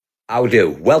How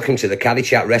do? Welcome to the Caddy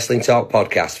Chat Wrestling Talk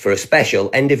podcast for a special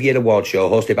end-of-year award show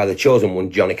hosted by the chosen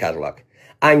one, Johnny Cadillac.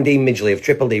 I'm Dean Midgley of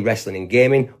Triple D Wrestling and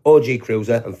Gaming, OG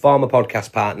Cruiser, and former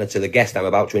podcast partner to the guest I'm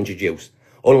about to introduce.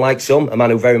 Unlike some, a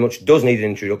man who very much does need an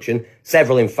introduction,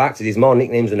 several in fact, it is more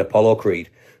nicknames than Apollo Creed.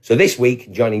 So this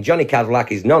week, joining Johnny Cadillac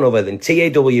is none other than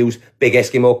TAW's Big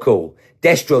Eskimo Cool,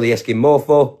 Deztro The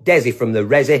Eskimofo, Dezzy from the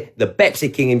Resi, the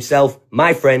Pepsi King himself,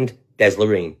 my friend, Dez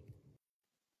Loreen.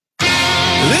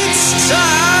 It's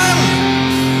time!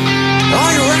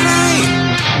 Are you ready?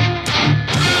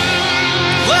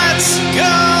 Let's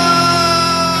go!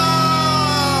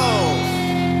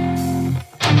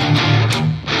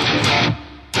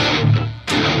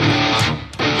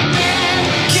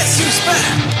 Guess who's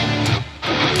back?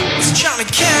 It's Johnny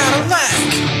Cadillac.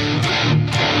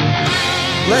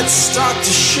 Let's start the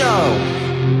show.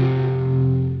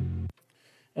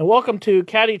 And welcome to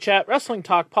Caddy Chat Wrestling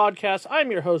Talk Podcast.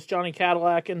 I'm your host, Johnny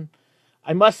Cadillac, and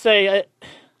I must say,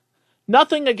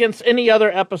 nothing against any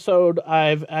other episode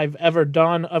I've ever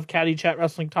done of Caddy Chat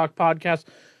Wrestling Talk Podcast,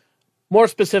 more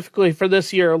specifically for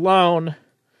this year alone,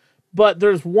 but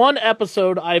there's one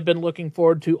episode I've been looking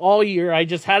forward to all year. I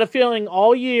just had a feeling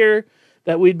all year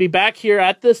that we'd be back here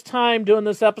at this time doing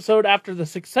this episode after the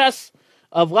success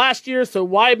of last year, so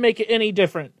why make it any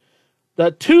different?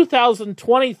 The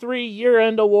 2023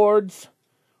 Year-End Awards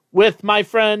with my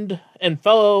friend and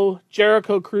fellow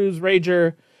Jericho Cruise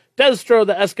Rager, Deztro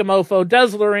The Eskimofo,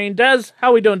 Dez Loreen. Dez,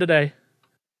 how are we doing today?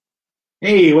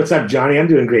 Hey, what's up, Johnny? I'm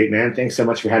doing great, man. Thanks so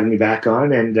much for having me back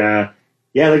on. And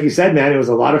yeah, like you said, man, it was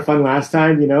a lot of fun last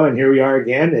time, and here we are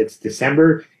again. It's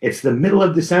December. It's the middle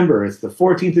of December. It's the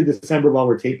 14th of December while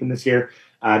we're taping this here.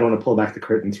 I don't want to pull back the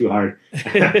curtain too hard.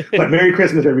 But Merry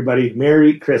Christmas, everybody.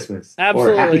 Merry Christmas.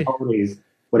 Absolutely. Or Happy Holidays,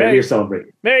 whatever you're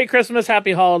celebrating. Merry Christmas,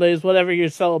 Happy Holidays, whatever you're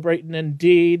celebrating,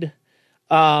 indeed.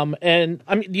 And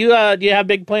I mean, do you have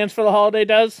big plans for the holiday,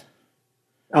 Des?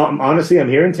 Honestly, I'm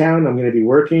here in town. I'm going to be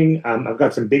working. I've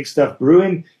got some big stuff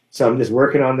brewing, so I'm just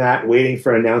working on that, waiting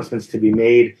for announcements to be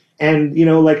made. And,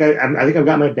 I think I've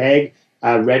got my bag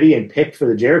ready and picked for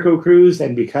the Jericho Cruise,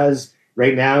 and because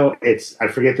right now, I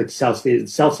forget the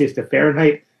Celsius to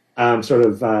Fahrenheit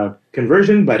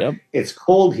conversion, but It's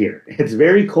cold here. It's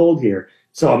very cold here.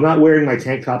 So I'm not wearing my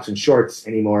tank tops and shorts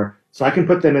anymore. So I can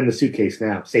put them in the suitcase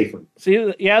now safely.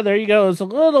 See, yeah, there you go. It's a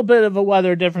little bit of a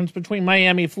weather difference between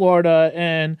Miami, Florida,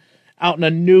 and out in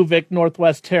a Nunavik,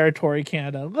 Northwest Territory,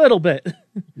 Canada. A little bit.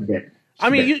 I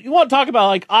mean, you want to talk about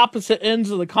like opposite ends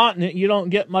of the continent. You don't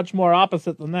get much more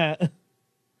opposite than that.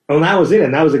 Well, that was it,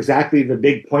 and that was exactly the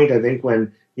big point, I think,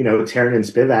 when, Taryn and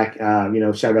Spivak,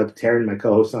 shout out to Taryn, my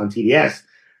co-host on TDS,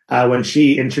 when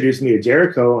she introduced me to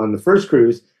Jericho on the first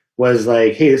cruise, was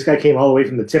like, hey, this guy came all the way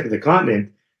from the tip of the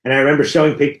continent, and I remember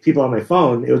showing people on my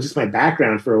phone, it was just my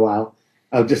background for a while,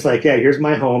 of just like, yeah, here's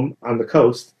my home on the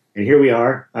coast, and here we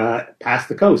are, past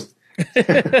the coast.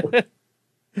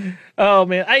 Oh,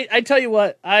 man, I tell you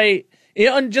what, and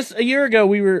just a year ago,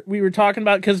 we were talking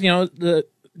about, because, the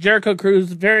Jericho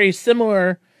Cruise, very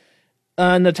similar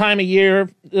in the time of year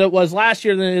that was last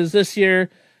year than it is this year.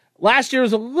 Last year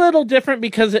was a little different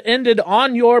because it ended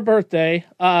on your birthday.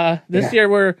 This year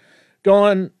we're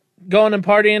going and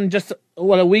partying just,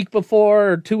 a week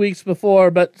before or 2 weeks before,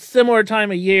 but similar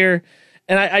time of year.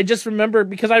 And I just remember,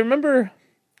 because I remember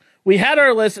we had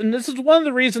our list, and this is one of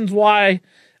the reasons why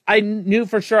I knew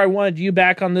for sure I wanted you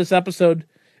back on this episode,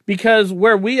 because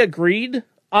where we agreed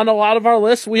on a lot of our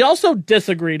lists, we also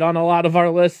disagreed on a lot of our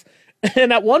lists.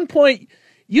 And at one point,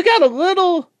 you got a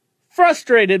little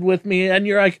frustrated with me, and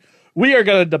you're like, we are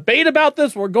going to debate about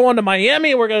this. We're going to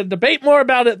Miami. We're going to debate more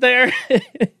about it there.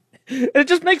 It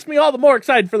just makes me all the more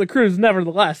excited for the cruise,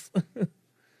 nevertheless.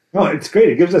 Oh, it's great.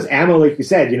 It gives us ammo, like you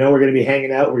said. We're going to be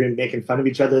hanging out. We're going to be making fun of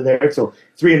each other there. So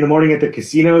 3 a.m. at the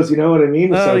casinos, you know what I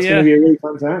mean? So it's going to be a really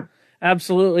fun time.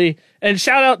 Absolutely. And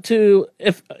shout out to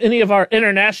if any of our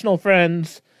international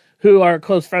friends who are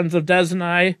close friends of Dez and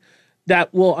I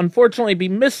that will unfortunately be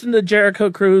missing the Jericho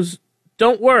Cruise.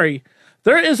 Don't worry.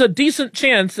 There is a decent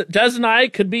chance that Dez and I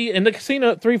could be in the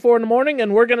casino at 3, 4 in the morning,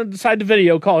 and we're going to decide to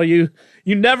video call you.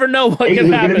 You never know what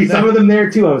can happen. There's going to be some of them there,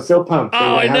 too. I'm so pumped.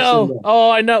 I know.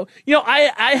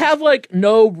 I have,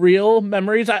 no real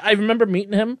memories. I remember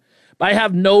meeting him, but I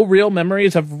have no real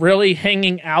memories of really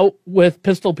hanging out with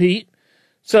Pistol Pete.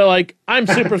 So, I'm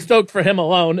super stoked for him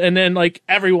alone, and then,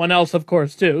 everyone else, of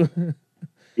course, too.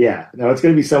 Yeah. No, it's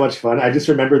going to be so much fun. I just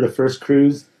remember the first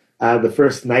cruise, the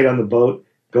first night on the boat,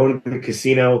 going to the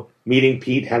casino, meeting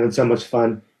Pete, having so much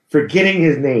fun, forgetting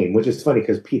his name, which is funny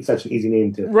because Pete's such an easy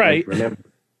name to remember.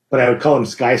 But I would call him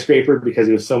Skyscraper because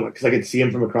he was so much, because I could see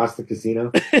him from across the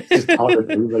casino. Just taller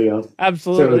than everybody else.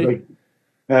 Absolutely. So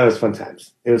it That was fun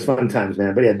times. It was fun times,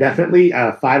 man. But yeah, definitely,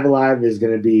 Five Alive is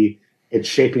going to be. It's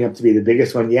shaping up to be the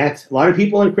biggest one yet. A lot of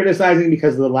people are criticizing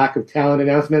because of the lack of talent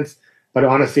announcements. But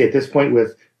honestly, at this point,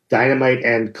 with Dynamite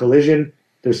and Collision,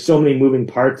 there's so many moving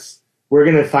parts. We're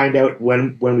going to find out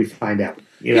when we find out.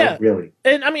 You know, really.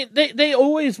 And I mean, they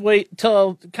always wait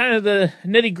till kind of the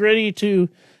nitty gritty to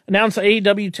announce the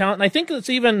AEW talent. And I think it's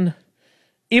even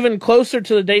closer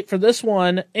to the date for this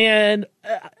one. And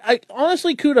I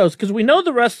honestly, kudos, because we know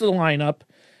the rest of the lineup.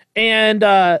 And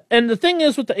the thing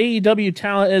is with the AEW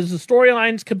talent is the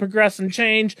storylines could progress and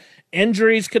change.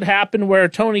 Injuries could happen where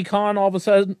Tony Khan all of a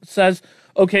sudden says,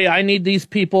 okay, I need these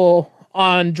people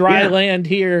on dry land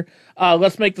here.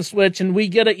 Let's make the switch. And we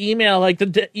get an email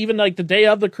even the day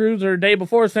of the cruise or the day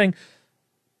before saying,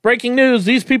 breaking news,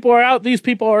 these people are out, these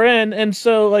people are in. And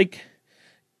so like,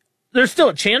 there's still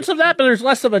a chance of that, but there's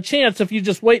less of a chance if you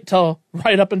just wait till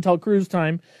right up until cruise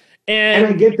time. And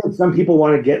I get that some people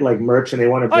want to get like merch and they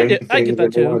want to bring things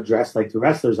that they want to dress like the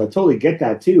wrestlers. I totally get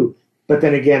that too. But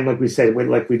then again, like we said,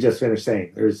 like we just finished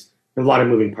saying, there's a lot of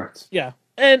moving parts. Yeah.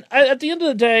 And at the end of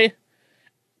the day,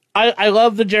 I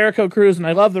love the Jericho Cruise and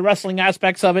I love the wrestling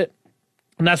aspects of it.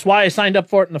 And that's why I signed up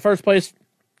for it in the first place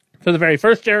for the very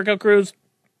first Jericho Cruise.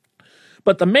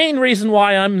 But the main reason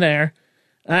why I'm there,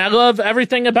 and I love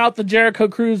everything about the Jericho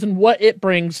Cruise and what it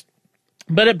brings,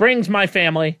 but it brings my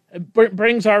family, it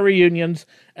brings our reunions,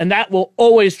 and that will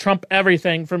always trump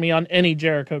everything for me on any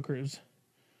Jericho Cruise.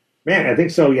 Man, I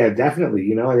think so. Yeah, definitely.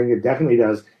 You know, I think it definitely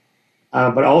does.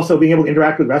 But also being able to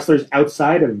interact with wrestlers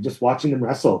outside of just watching them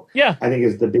wrestle, I think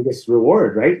is the biggest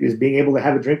reward, right? Is being able to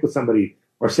have a drink with somebody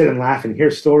or sit and laugh and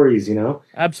hear stories, you know?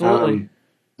 Absolutely.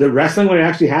 The wrestling, when it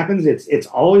actually happens, it's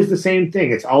always the same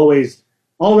thing. It's always,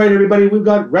 all right, everybody, we've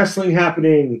got wrestling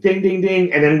happening, ding, ding,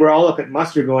 ding. And then we're all up at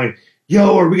muster going,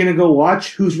 yo, are we going to go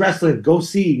watch? Who's wrestling? Go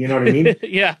see. You know what I mean?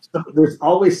 Yeah. So there's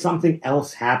always something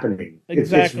else happening.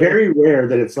 Exactly. It's very rare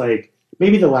that it's like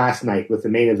maybe the last night with the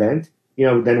main event, you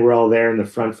know, then we're all there in the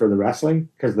front for the wrestling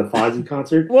because of the Fozzy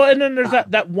concert. Well, and then there's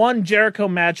that one Jericho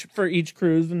match for each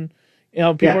cruise, and, you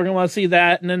know, people are going to want to see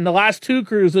that. And then the last two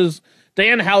cruises,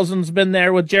 Danhausen's been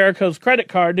there with Jericho's credit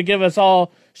card to give us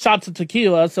all shots of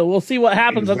tequila, so we'll see what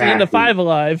happens at the end of Five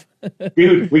Alive.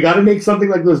 Dude, we got to make something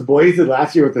like those boys did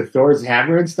last year with the Thor's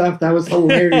hammer and stuff. That was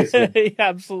hilarious. Yeah,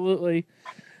 absolutely.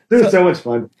 It was so much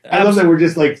fun. I love that we're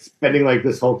just like spending like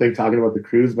this whole thing talking about the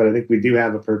cruise, but I think we do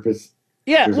have a purpose.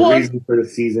 Yeah, there's a reason for the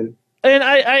season. And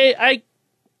I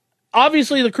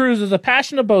obviously the cruise is a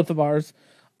passion of both of ours,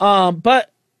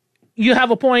 but you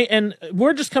have a point, and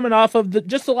we're just coming off of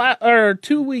the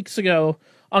 2 weeks ago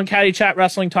on Caddy Chat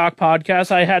Wrestling Talk podcast.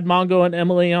 I had Mongo and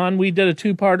Emily on. We did a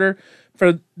two-parter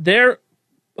for their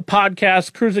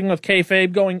podcast, Cruising with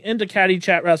Kayfabe, going into Caddy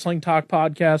Chat Wrestling Talk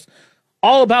podcast,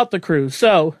 all about the cruise.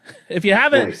 So if you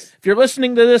haven't, if you're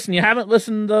listening to this and you haven't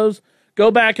listened to those,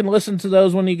 go back and listen to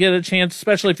those when you get a chance,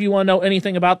 especially if you want to know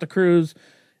anything about the cruise.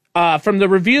 From the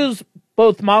reviews,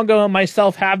 both Mongo and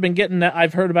myself have been getting that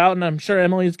I've heard about, and I'm sure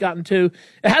Emily's gotten too.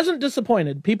 It hasn't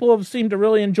disappointed. People have seemed to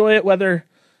really enjoy it, whether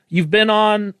you've been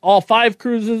on all 5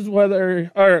 cruises,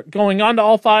 or going on to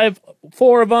all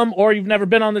 4 of them, or you've never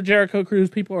been on the Jericho cruise.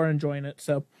 People are enjoying it.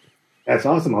 So that's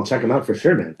awesome. I'll check them out for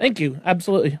sure, man. Thank you.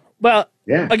 Absolutely. Well,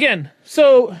 yeah. Again,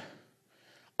 so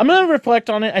I'm going to reflect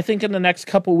on it, I think, in the next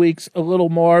couple weeks a little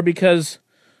more, because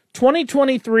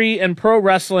 2023 and pro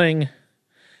wrestling,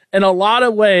 in a lot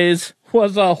of ways,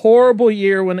 was a horrible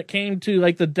year when it came to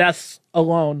like the deaths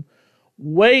alone.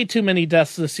 Way too many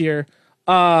deaths this year.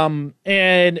 And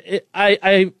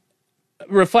I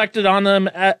reflected on them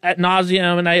at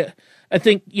nauseum, and I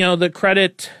think, you know, the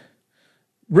credit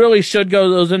really should go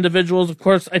to those individuals. Of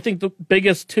course, I think the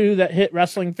biggest 2 that hit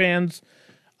wrestling fans,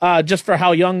 just for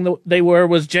how young they were,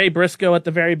 was Jay Briscoe at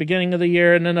the very beginning of the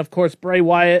year, and then, of course, Bray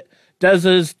Wyatt,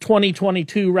 Dez's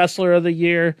 2022 Wrestler of the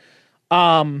Year.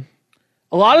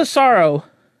 A lot of sorrow,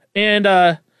 and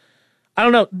I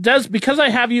don't know, Des, because I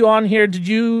have you on here, did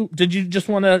you just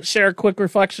want to share a quick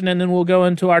reflection, and then we'll go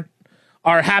into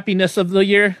our happiness of the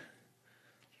year?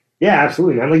 Yeah,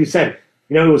 absolutely, man. Like you said,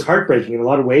 you know, it was heartbreaking in a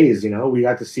lot of ways. You know, we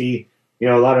got to see, you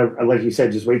know, a lot of, like you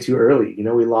said, just way too early. You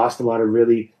know, we lost a lot of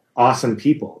really awesome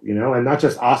people, you know, and not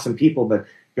just awesome people, but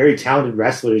very talented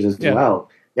wrestlers as well.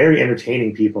 Very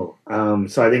entertaining people.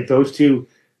 So I think those 2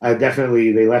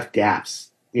 definitely, they left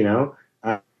gaps, you know,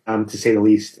 to say the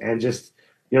least, and just,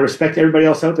 you know, respect everybody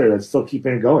else out there that's still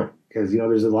keeping it going, because, you know,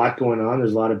 there's a lot going on.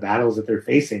 There's a lot of battles that they're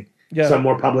facing, some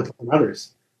more public than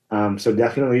others. So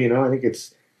definitely, you know, I think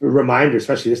it's a reminder,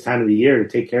 especially this time of the year, to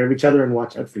take care of each other and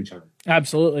watch out for each other.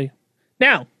 Absolutely.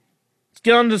 Now, let's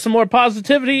get on to some more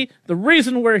positivity. The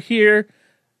reason we're here,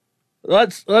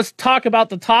 let's talk about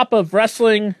the top of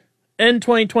wrestling in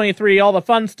 2023, all the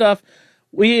fun stuff.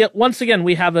 Once again,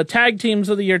 we have the tag teams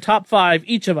of the year, top 5,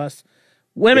 each of us.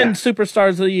 Women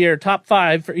superstars of the year, top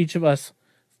 5 for each of us.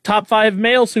 Top 5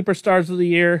 male superstars of the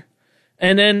year.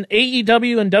 And then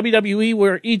AEW and WWE,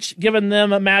 we're each giving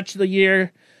them a match of the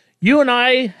year. You and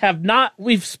I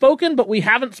we've spoken, but we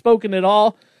haven't spoken at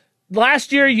all.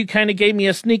 Last year, you kind of gave me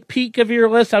a sneak peek of your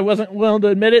list. I wasn't willing to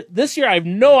admit it. This year, I have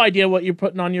no idea what you're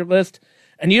putting on your list.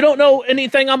 And you don't know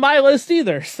anything on my list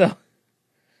either, so.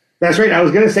 That's right. I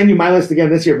was going to send you my list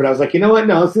again this year, but I was like, you know what?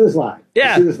 No, let's do this live.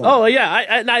 Yeah. Oh, yeah.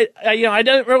 I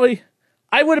didn't really.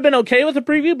 I would have been okay with a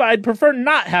preview, but I'd prefer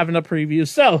not having a preview.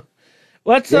 So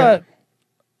let's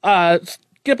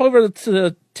skip over to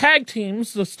the tag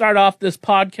teams to start off this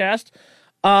podcast.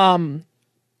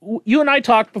 You and I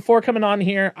talked before coming on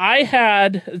here.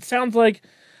 It sounds like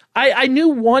I knew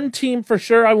one team for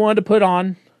sure I wanted to put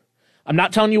on. I'm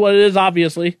not telling you what it is,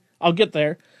 obviously. I'll get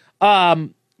there.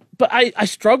 But I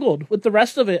struggled with the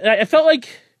rest of it. I felt like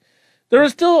there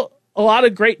was still a lot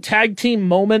of great tag team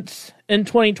moments in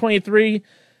 2023,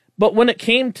 but when it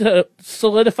came to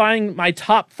solidifying my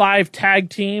top 5 tag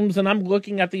teams, and I'm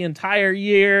looking at the entire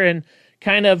year and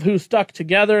kind of who stuck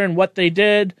together and what they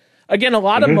did, again, a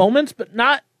lot of moments, but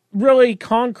not really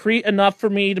concrete enough for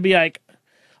me to be like,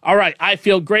 all right, I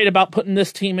feel great about putting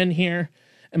this team in here.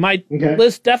 And my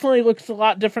list definitely looks a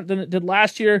lot different than it did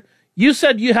last year. You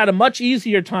said you had a much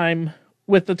easier time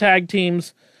with the tag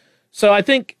teams, so I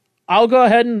think I'll go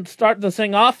ahead and start this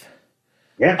thing off.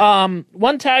 Yeah.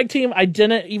 One tag team I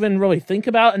didn't even really think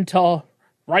about until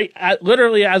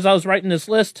literally as I was writing this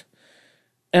list,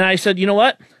 and I said, you know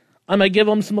what? I'm gonna give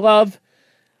them some love.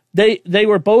 They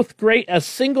were both great as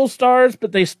single stars,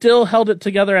 but they still held it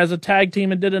together as a tag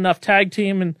team and did enough tag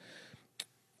team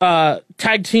and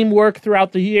tag team work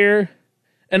throughout the year.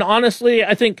 And honestly,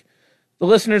 I think the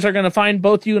listeners are going to find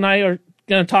both you and I are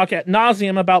going to talk ad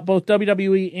nauseum about both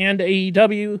WWE and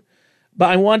AEW, but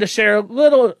I wanted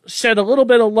to shed a little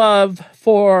bit of love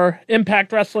for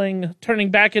Impact Wrestling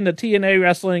turning back into TNA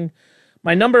Wrestling.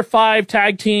 My number 5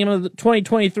 tag team of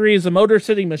 2023 is the Motor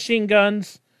City Machine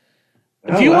Guns.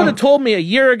 If you would have told me a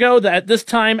year ago that at this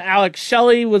time Alex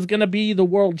Shelley was going to be the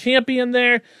world champion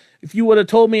there, if you would have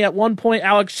told me at one point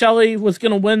Alex Shelley was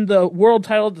going to win the world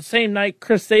title the same night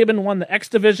Chris Sabin won the X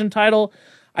Division title,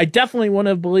 I definitely wouldn't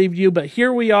have believed you, but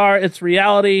here we are, it's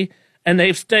reality, and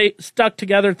they've stuck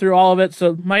together through all of it,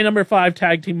 so my number 5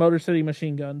 tag team, Motor City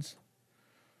Machine Guns.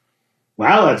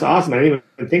 Wow, that's awesome. I didn't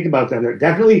even think about them. They're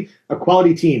definitely a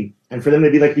quality team, and for them to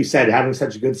be, like you said, having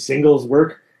such good singles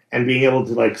work and being able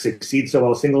to like succeed so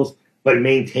well singles, but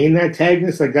maintain that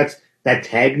tagness, like that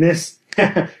tagness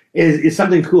is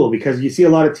something cool, because you see a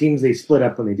lot of teams, they split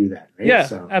up when they do that, right? Yeah,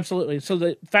 absolutely. So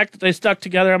the fact that they stuck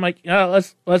together, I'm like,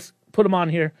 let's put them on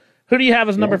here. Who do you have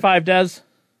as number 5, Dez?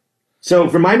 So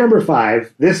for my number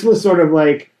 5, this was sort of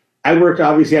like, I worked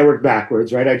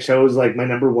backwards, right? I chose like my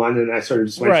number 1 and I sort of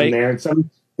just went from there, and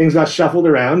some things got shuffled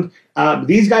around.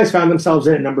 These guys found themselves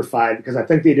in at number 5 because I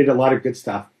think they did a lot of good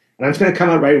stuff. And I'm just going to come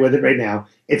out right with it right now.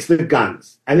 It's the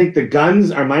Guns. I think the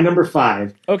Guns are my number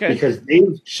 5 because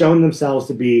they've shown themselves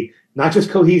to be not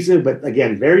just cohesive, but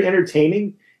again, very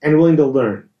entertaining and willing to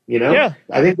learn. You know,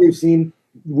 I think we've seen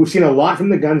a lot from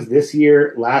the Guns this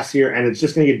year, last year, and it's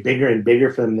just going to get bigger and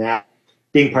bigger for them now.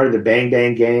 Being part of the Bang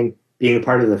Bang Gang, being a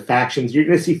part of the factions, you're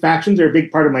going to see factions are a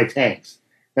big part of my tags.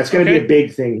 That's going to be a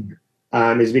big thing.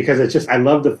 Is because it's just, I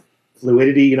love the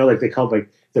fluidity. You know, like they call it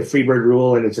like the Freebird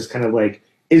rule, and it's just kind of like,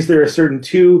 is there a certain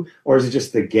 2 or is it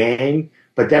just the gang?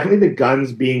 But definitely the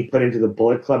Guns being put into the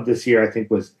Bullet Club this year, I think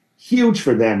was huge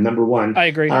for them, number 1. I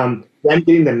agree. Them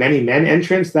getting the Many Men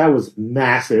entrance, that was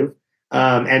massive.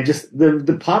 And just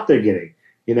the pop they're getting,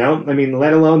 you know? I mean,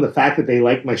 let alone the fact that they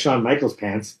like my Shawn Michaels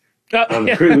pants on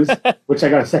the cruise, which I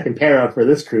got a second pair of for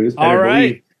this cruise. All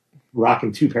right.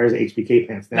 Rocking 2 pairs of HBK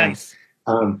pants now. Nice.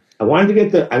 I wanted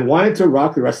to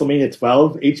rock the WrestleMania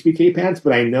 12 HBK pants,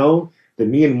 but I know the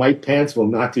me and white pants will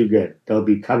not do good. They'll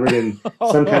be covered in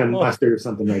some kind of mustard or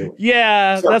something right away.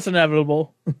 Yeah, so, that's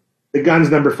inevitable. The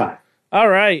Guns, number 5. All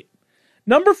right.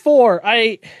 Number 4,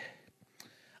 I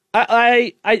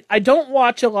don't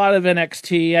watch a lot of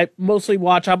NXT. I mostly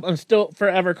watch, I'm still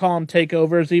forever call them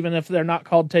takeovers, even if they're not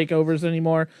called takeovers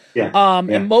anymore.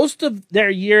 And most of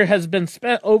their year has been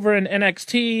spent over in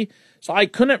NXT, so I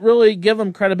couldn't really give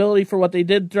them credibility for what they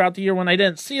did throughout the year when I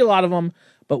didn't see a lot of them.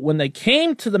 But when they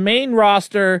came to the main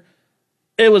roster,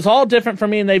 it was all different for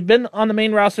me, and they've been on the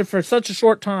main roster for such a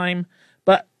short time,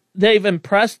 but they've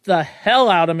impressed the hell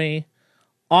out of me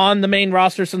on the main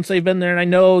roster since they've been there, and I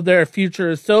know their future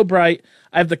is so bright.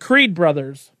 I have the Creed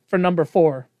brothers for number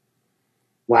 4.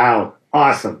 Wow.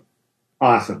 Awesome.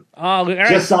 Awesome. Oh, all right.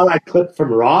 Just saw that clip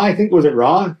from Raw. I think, was it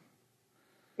Raw?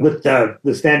 With the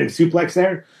standing suplex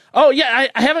there. Oh, yeah,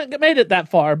 I haven't made it that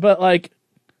far, but like,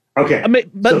 Okay. I mean,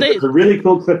 but so there's a really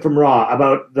cool clip from Raw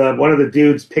about one of the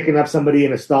dudes picking up somebody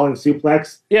in a stalling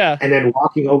suplex. Yeah. And then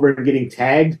walking over and getting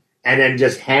tagged and then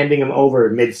just handing him over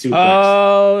mid suplex.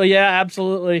 Oh, yeah,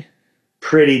 absolutely.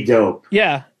 Pretty dope.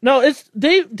 Yeah. No,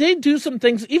 they do some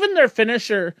things, even their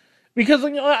finisher, because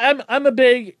I'm a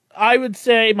big, I would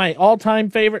say my all-time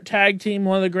favorite tag team,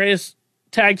 one of the greatest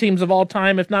tag teams of all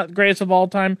time, if not the greatest of all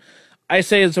time, I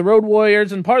say is the Road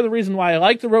Warriors, and part of the reason why I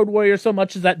like the Road Warriors so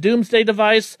much is that Doomsday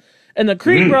Device and the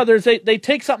Creed brothers. They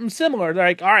take something similar. They're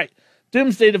like, all right,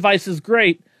 Doomsday Device is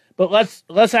great, but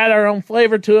let's add our own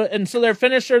flavor to it. And so their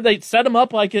finisher, they set him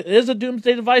up like it is a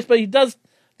Doomsday Device, but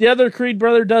the other Creed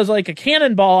brother does like a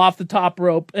cannonball off the top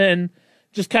rope and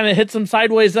just kind of hits him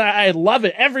sideways. I love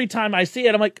it every time I see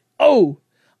it. I'm like, oh,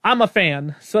 I'm a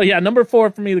fan. So yeah, number 4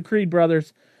 for me, the Creed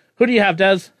brothers. Who do you have,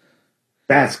 Dez?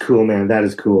 That's cool, man. That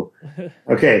is cool.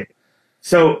 Okay,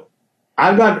 so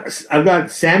I've got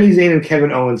Sami Zayn and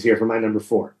Kevin Owens here for my number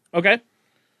 4. Okay.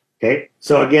 Okay,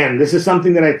 so again, this is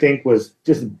something that I think was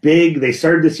just big. They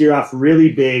started this year off really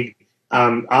big.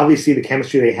 Obviously, the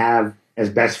chemistry they have as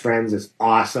best friends is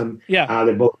awesome. Yeah.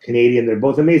 They're both Canadian. They're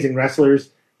both amazing wrestlers,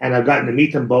 and I've gotten to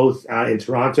meet them both in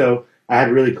Toronto. I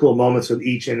had really cool moments with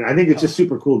each, and I think it's just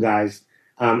super cool guys.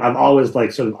 I've always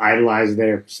like sort of idolized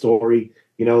their story.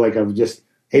 You know, like of just,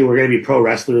 hey, we're going to be pro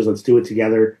wrestlers. Let's do it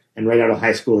together. And right out of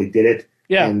high school, they did it.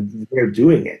 Yeah. And they're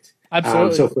doing it.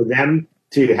 Absolutely. So for them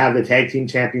to have the tag team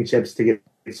championships, to get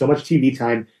so much TV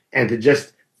time, and to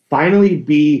just finally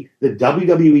be the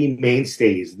WWE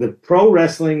mainstays, the pro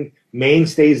wrestling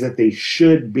mainstays that they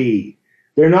should be.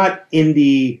 They're not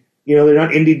indie, they're not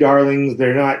indie darlings.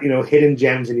 They're not, hidden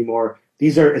gems anymore.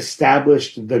 These are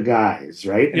established the guys,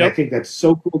 right? And Yep. I think that's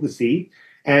so cool to see.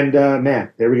 And man,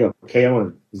 there we go. KO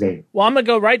and Zayn. Well, I'm gonna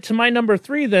go right to my number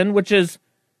 3 then, which is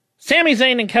Sami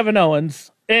Zayn and Kevin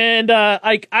Owens. And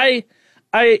I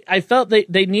felt they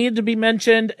needed to be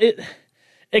mentioned.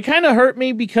 It kind of hurt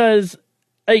me because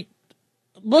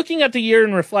looking at the year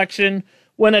in reflection,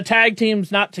 when a tag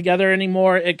team's not together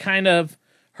anymore, it kind of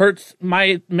hurts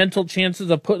my mental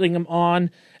chances of putting them on.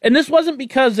 And this wasn't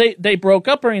because they broke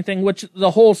up or anything, which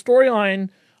the whole storyline,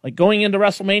 like going into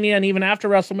WrestleMania and even after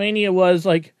WrestleMania, was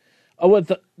like with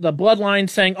the bloodline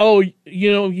saying, oh,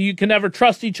 you can never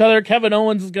trust each other. Kevin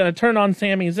Owens is going to turn on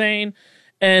Sami Zayn.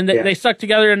 And they stuck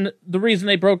together. And the reason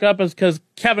they broke up is because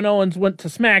Kevin Owens went to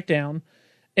SmackDown.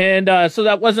 And so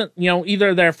that wasn't,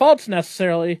 either their faults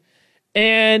necessarily.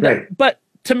 And right. But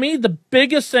to me, the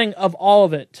biggest thing of all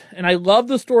of it, and I love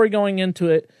the story going into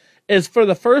it, is for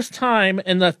the first time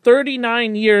in the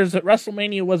 39 years that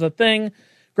WrestleMania was a thing.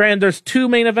 Granted, there's 2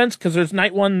 main events because there's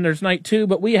night 1 and there's night 2,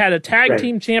 but we had a tag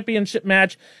team championship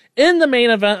match in the main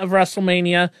event of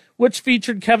WrestleMania, which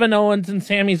featured Kevin Owens and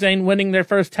Sami Zayn winning their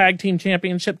first tag team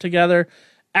championship together.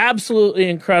 Absolutely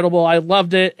incredible. I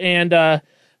loved it. And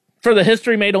for the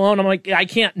history made alone, I'm like, I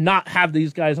can't not have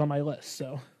these guys on my list.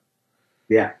 So,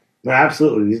 yeah, no,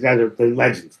 absolutely. These guys they're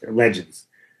legends. They're legends.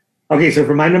 Okay, so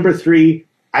for my number 3,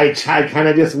 I kind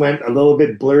of just went a little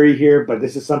bit blurry here, but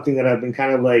this is something that I've been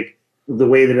kind of like the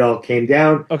way that it all came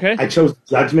down. Okay. I chose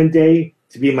Judgment Day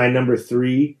to be my number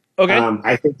 3. Okay.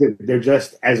 I think that they're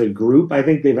just, as a group, I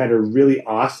think they've had a really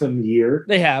awesome year.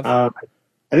 They have. I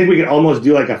think we could almost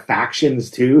do like a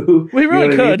factions too. We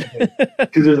really could.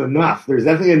 Because there's enough. There's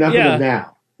definitely enough Yeah. of them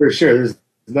now. For sure. There's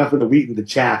enough of the wheat and the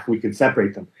chaff. We can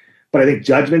separate them. But I think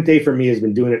Judgment Day for me has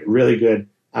been doing it really good.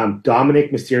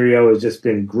 Dominic Mysterio has just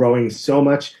been growing so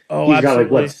much. Oh, He's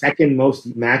absolutely. got second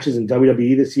most matches in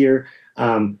WWE this year.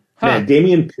 Man,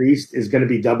 Damian Priest is going to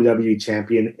be WWE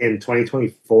champion in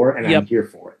 2024, and I'm here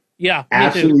for it. Yeah,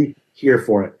 absolutely here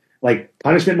for it. Like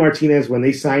Punishment Martinez, when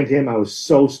they signed him, I was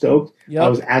so stoked. Yep. I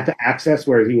was at the Access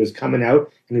where he was coming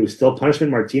out, and he was still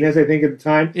Punishment Martinez, I think, at the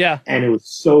time. Yeah. And it was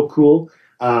so cool.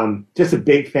 Just a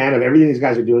big fan of everything these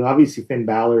guys are doing. Obviously, Finn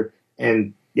Balor.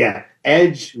 And, yeah,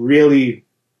 Edge really,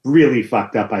 really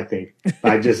fucked up, I think,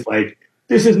 by just like,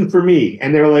 this isn't for me.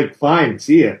 And they were like, fine,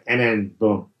 see ya. And then,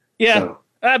 boom. Yeah, So,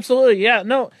 absolutely. Yeah,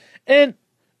 no. And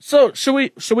so should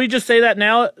we just say that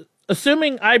now?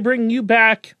 Assuming I bring you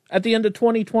back at the end of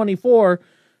 2024,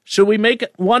 should we make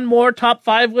one more top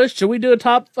 5 list? Should we do a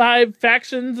top 5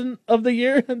 factions of the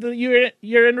year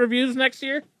in reviews next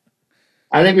year?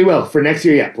 I think we will. For next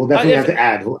year, yeah. We'll definitely have to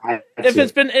add. If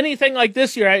it's been anything like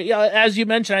this year, as you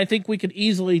mentioned, I think we could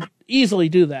easily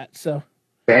do that. So,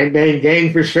 bang, bang,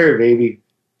 gang for sure, baby.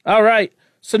 All right.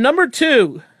 So number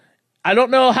 2, I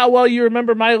don't know how well you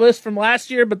remember my list from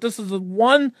last year, but this is the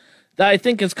one that I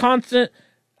think is constant,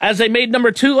 as they made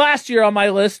number 2 last year on my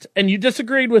list, and you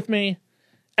disagreed with me,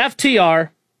 FTR.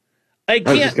 I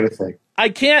was just gonna say. I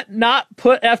can't not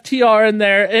put FTR in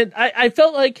there, and I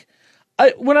felt like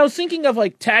when I was thinking of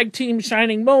like tag team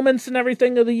shining moments and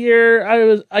everything of the year, I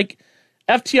was like,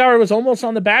 FTR was almost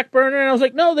on the back burner, and I was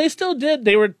like, no, they still did.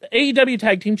 They were AEW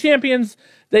tag team champions.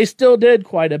 They still did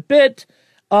quite a bit.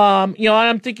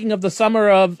 I'm thinking of the summer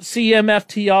of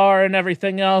CMFTR and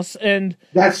everything else, and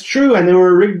that's true. And they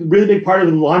were a really big part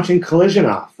of launching Collision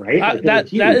off, right?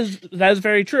 That is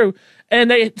very true.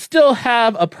 And they still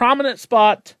have a prominent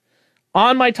spot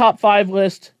on my top 5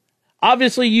 list.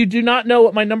 Obviously, you do not know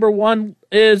what my number 1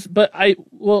 is, but I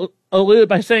will allude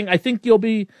by saying I think you'll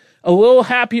be a little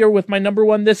happier with my number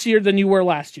 1 this year than you were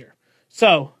last year.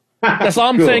 So that's all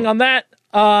I'm cool. saying on that.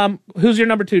 Who's your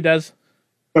number 2, Dez?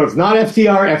 So it's not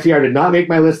FTR. FTR did not make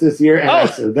my list this year,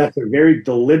 and that's a very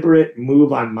deliberate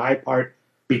move on my part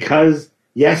because,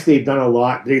 yes, they've done a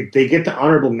lot. They get the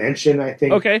honorable mention, I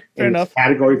think, okay, fair enough. This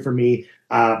category for me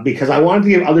because I wanted to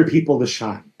give other people the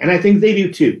shine, and I think they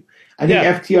do too. I think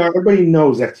FTR, everybody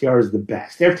knows FTR is the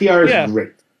best. FTR is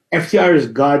great. FTR is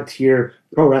God tier,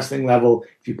 pro wrestling level.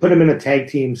 If you put them in a tag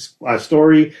team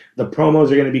story, the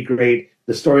promos are going to be great.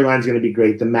 The storyline is going to be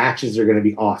great. The matches are going to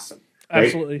be awesome. Right?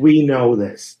 Absolutely. We know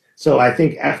this. So I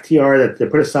think FTR, that they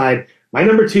put aside, my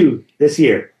number 2 this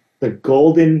year, the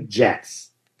Golden Jets.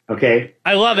 Okay?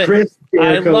 I love it. Chris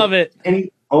Jericho, I love it.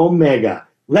 Kenny Omega.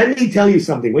 Let me tell you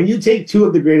something. When you take 2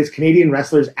 of the greatest Canadian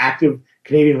wrestlers, active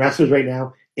Canadian wrestlers right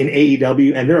now in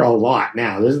AEW, and there are a lot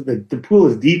now. The pool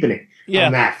is deepening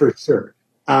on that for sure.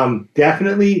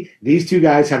 Definitely, these 2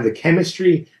 guys have the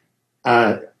chemistry.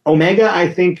 Omega,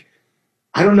 I think,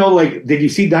 I don't know, like, did you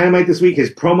see Dynamite this week?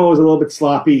 His promo was a little bit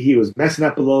sloppy. He was messing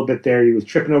up a little bit there. He was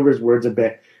tripping over his words a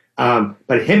bit.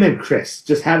 But him and Chris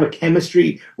just have a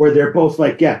chemistry where they're both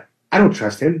like, yeah, I don't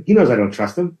trust him. He knows I don't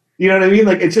trust him. You know what I mean?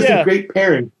 Like, it's just a great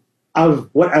pairing of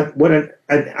what an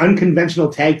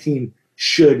unconventional tag team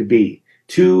should be.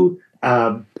 2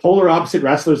 polar opposite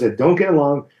wrestlers that don't get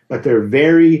along, but they're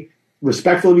very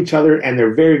respectful of each other, and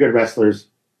they're very good wrestlers.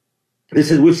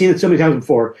 We've seen it so many times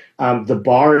before. The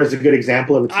Bar is a good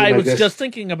example of a team like this. I was just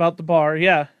thinking about the Bar,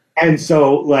 yeah. And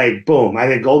so, like, boom, I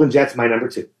think Golden Jet's my number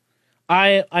 2.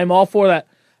 I'm all for that.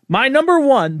 My number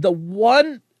 1,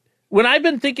 when I've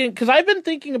been thinking, because I've been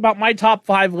thinking about my top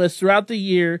 5 lists throughout the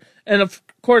year, and of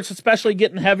course, especially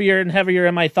getting heavier and heavier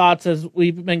in my thoughts as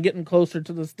we've been getting closer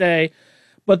to this day.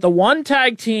 But the one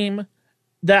tag team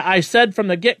that I said from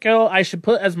the get-go I should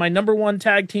put as my number 1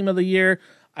 tag team of the year,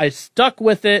 I stuck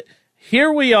with it.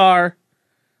 Here we are.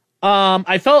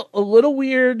 I felt a little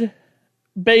weird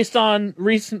based on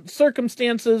recent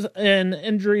circumstances and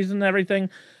injuries and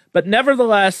everything, but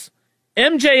nevertheless,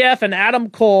 MJF and Adam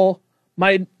Cole,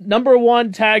 my number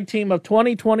 1 tag team of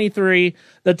 2023,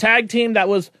 the tag team that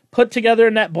was put together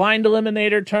in that blind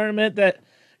eliminator tournament that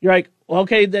you're like, well,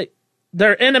 okay,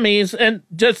 they're enemies, and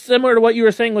just similar to what you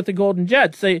were saying with the Golden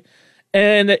Jets, it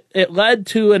led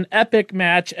to an epic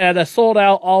match at a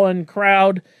sold-out all-in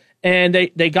crowd. And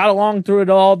they got along through it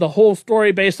all. The whole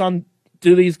story based on,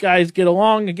 do these guys get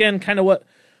along? Again, kind of what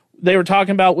they were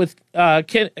talking about with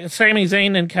Sami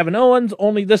Zayn and Kevin Owens.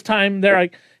 Only this time they're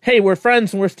like, hey, we're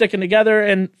friends and we're sticking together.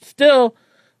 And still,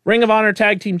 Ring of Honor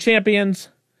Tag Team Champions,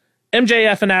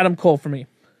 MJF and Adam Cole for me.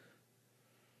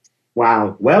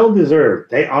 Wow, well deserved.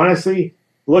 They honestly,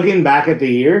 looking back at the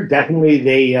year, definitely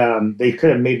they could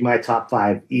have made my top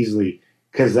 5 easily.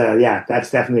 Because,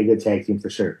 that's definitely a good tag team for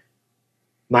sure.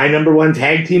 My number 1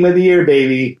 tag team of the year,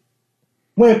 baby.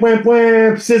 Wham, wham,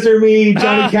 wham, scissor me,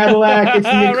 Johnny Cadillac. It's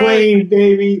the Acclaimed,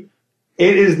 baby.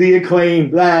 It is the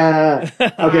Acclaimed. Blah.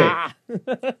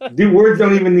 Okay. Words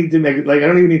don't even need to make, I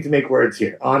don't even need to make words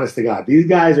here. Honest to God. These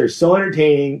guys are so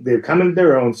entertaining. They've come into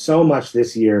their own so much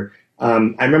this year. I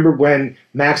remember when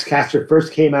Max Caster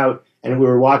first came out and we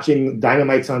were watching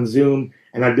Dynamites on Zoom,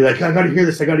 and I'd be like, I got to hear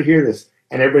this.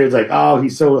 And everybody was like, oh,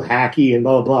 he's so hacky and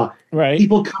blah, blah, blah. Right.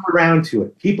 People come around to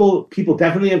it. People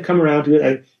definitely have come around to it.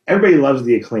 And everybody loves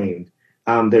the Acclaimed.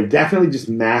 They're definitely just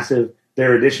massive.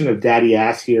 Their addition of Daddy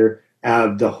Ass here,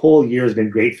 the whole year has been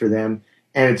great for them.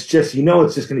 And it's just,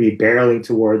 it's just going to be barreling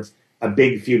towards a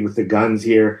big feud with the Guns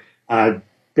here.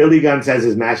 Billy Gunn says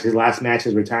his last match,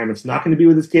 his retirement's not going to be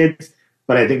with his kids,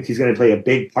 but I think he's going to play a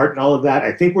big part in all of that.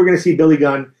 I think we're going to see Billy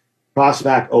Gunn cross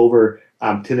back over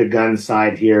to the Gunn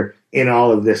side here in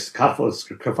all of this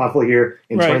kerfuffle here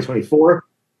in 2024.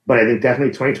 But I think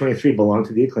definitely 2023 belonged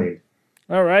to the Acclaimed.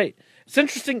 All right. It's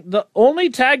interesting. The only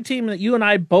tag team that you and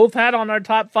I both had on our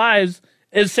top 5s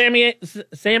is Sami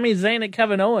Zayn and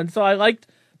Kevin Owens. So I liked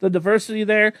the diversity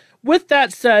there. With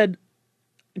that said,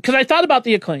 because I thought about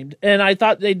the Acclaimed, and I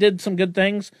thought they did some good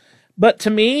things. But to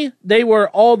me, they were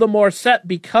all the more set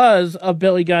because of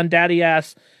Billy Gunn, Daddy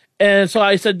Ass. And so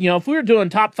I said, if we were doing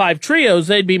top 5 trios,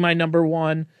 they'd be my number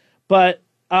 1. But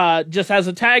just as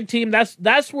a tag team,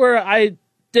 that's where I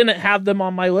didn't have them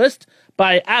on my list. But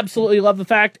I absolutely love the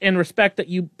fact and respect that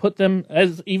you put them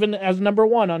as number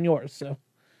 1 on yours. So,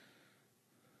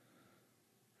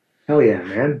 hell yeah,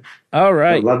 man! All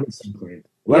right, love me some Acclaimed.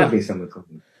 Love me some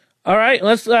Acclaimed. All right,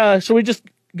 let's. Shall we just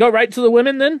go right to the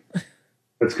women then?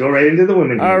 Let's go right into the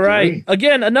women. All right.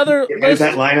 Again, another list.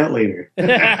 That line out later.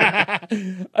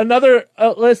 Another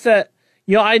list that,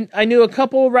 I knew a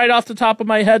couple right off the top of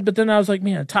my head, but then I was like,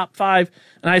 man, top 5.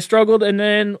 And I struggled. And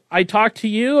then I talked to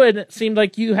you, and it seemed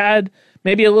like you had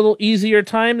maybe a little easier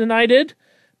time than I did.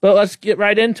 But let's get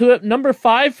right into it. Number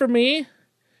 5 for me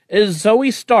is Zoe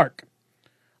Stark.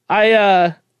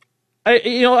 I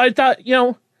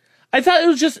thought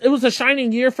it was a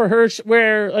shining year for her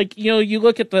where, you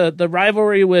look at the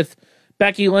rivalry with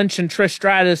Becky Lynch and Trish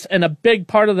Stratus, and a big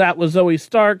part of that was Zoe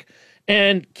Stark.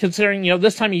 And considering,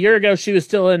 this time a year ago, she was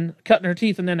still cutting her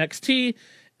teeth in NXT,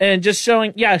 and just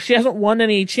showing, she hasn't won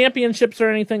any championships or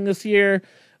anything this year,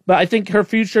 but I think her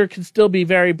future can still be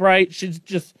very bright. She's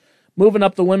just moving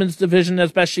up the women's division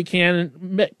as best she can,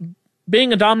 and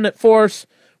being a dominant force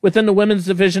within the women's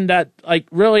division that,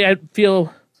 really, I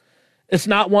feel it's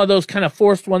not one of those kind of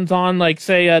forced ones on, like,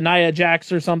 say, Nia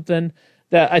Jax or something,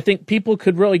 that I think people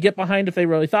could really get behind if they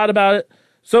really thought about it.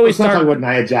 Let's not talk about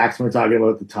Nia Jax. We're talking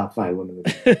about the top 5 women.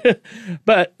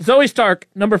 But Zoe Stark,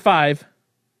 number 5.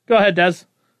 Go ahead, Dez.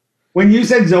 When you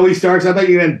said Zoe Starks, I thought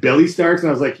you meant Billy Starks, and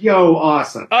I was like, yo,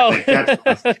 awesome. Oh. That's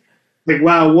awesome.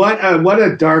 Wow, what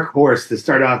a dark horse to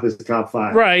start off this top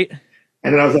 5. Right.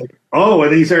 And then I was like, oh,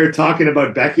 and then you started talking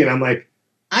about Becky, and I'm like,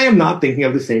 I am not thinking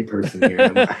of the same person here.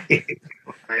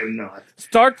 I am not.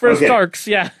 Stark versus Starks,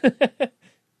 yeah.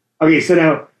 Okay, so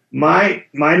now my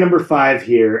number 5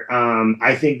 here,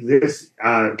 I think this,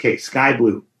 Sky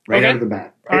Blue, right out of the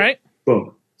bat. Right? All right.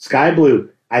 Boom. Sky Blue,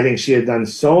 I think she had done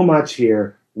so much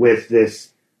here with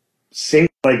this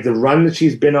the run that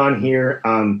she's been on here.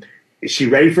 Is she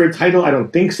ready for a title? I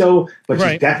don't think so, but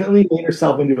she's definitely made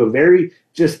herself into a very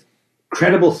just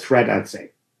credible threat, I'd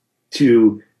say,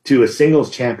 to a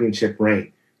singles championship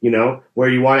reign, where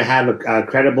you want to have a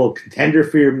credible contender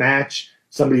for your match,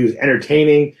 somebody who's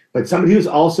entertaining, but somebody who's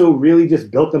also really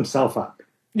just built themselves up.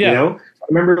 I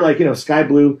remember, Sky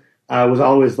Blue was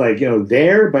always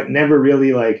there, but never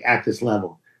really at this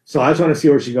level. So I just want to see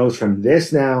where she goes from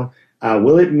this now.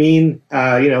 Will it mean, a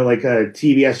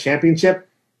TBS championship?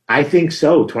 I think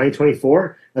so.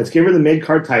 2024. Let's give her the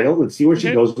mid-card title. Let's see where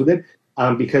she goes with it.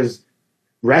 Because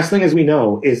wrestling, as we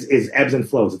know, is ebbs and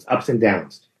flows. It's ups and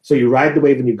downs. So you ride the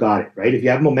wave and you got it, right? If you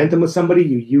have momentum with somebody,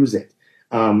 you use it.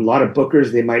 A lot of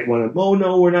bookers, they might want to, oh,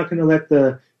 no, we're not going to let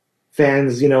the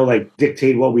fans,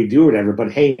 dictate what we do or whatever.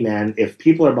 But, hey, man, if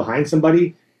people are behind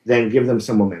somebody, then give them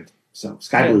some momentum. So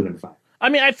Sky Blue, number 5. I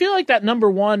mean, I feel like that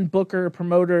number 1 booker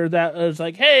promoter that was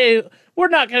like, hey, we're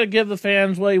not going to give the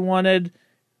fans what he wanted.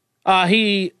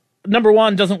 He, number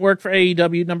 1, doesn't work for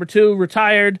AEW. Number 2,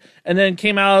 retired, and then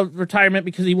came out of retirement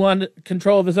because he wanted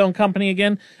control of his own company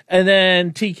again. And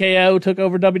then TKO took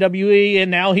over WWE,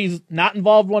 and now he's not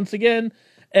involved once again.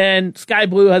 And Sky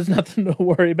Blue has nothing to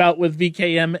worry about with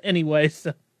VKM anyway.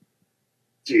 So.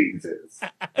 Jesus.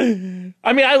 I mean,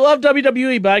 I love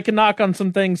WWE, but I can knock on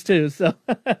some things too. So,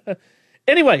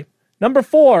 anyway, number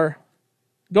 4,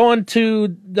 going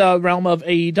to the realm of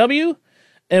AEW.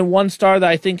 And one star that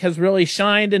I think has really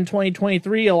shined in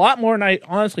 2023 a lot more than I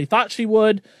honestly thought she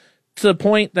would, to the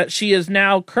point that she is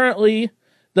now currently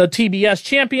the TBS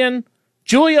champion,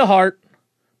 Julia Hart,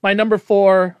 my number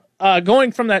 4,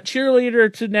 going from that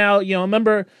cheerleader to now,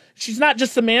 remember, she's not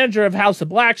just the manager of House of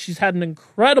Black. She's had an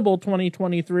incredible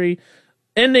 2023,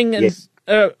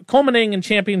 culminating in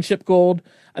championship gold.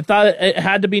 I thought it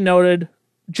had to be noted.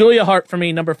 Julia Hart for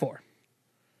me, number 4.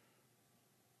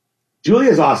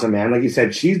 Julia's awesome, man. Like you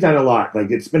said, she's done a lot.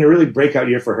 It's been a really breakout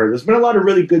year for her. There's been a lot of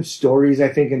really good stories, I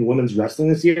think, in women's wrestling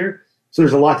this year. So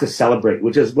there's a lot to celebrate,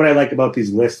 which is what I like about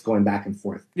these lists going back and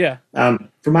forth. Yeah.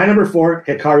 For my number 4,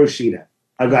 Hikaru Shida.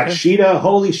 I've got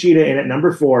Holy Shida in at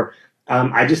number 4.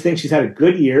 I just think she's had a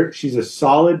good year. She's a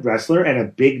solid wrestler and a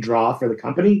big draw for the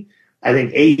company. I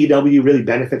think AEW really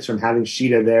benefits from having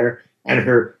Shida there, and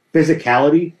her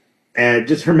physicality, and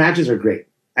just her matches are great.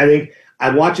 I think I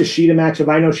watch a Shida match. If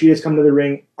I know Shida's coming to the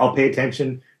ring, I'll pay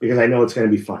attention because I know it's going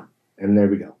to be fun. And there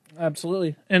we go.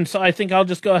 Absolutely. And so I think I'll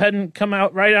just go ahead and come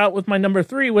out with my number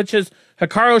 3, which is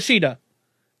Hikaru Shida.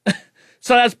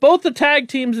 So that's both the tag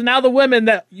teams and now the women,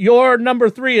 that your number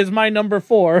 3 is my number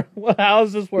 4. How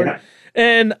does this work?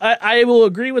 And I will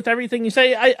agree with everything you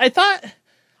say. I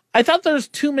thought there's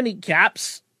too many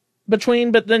gaps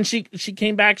between, but then she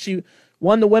came back. She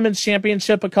won the women's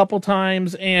championship a couple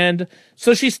times, and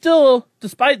so she still,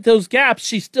 despite those gaps,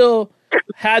 she still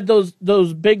had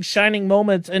those big shining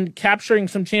moments and capturing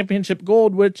some championship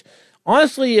gold. Which,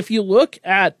 honestly, if you look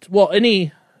at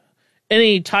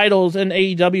any titles in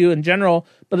AEW in general,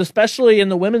 but especially in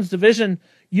the women's division,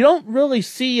 you don't really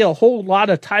see a whole lot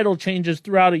of title changes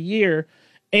throughout a year.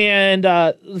 And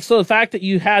so the fact that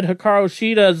you had Hikaru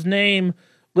Shida's name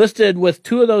listed with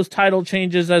 2 of those title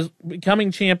changes as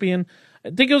becoming champion,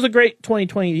 I think it was a great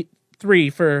 2023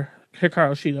 for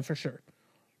Hikaru Shida for sure.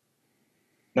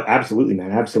 No, absolutely,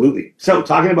 man. Absolutely. So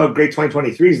talking about great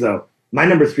 2023s, though, my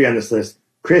number 3 on this list,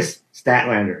 Chris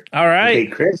Statlander. All right. Okay,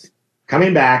 Chris,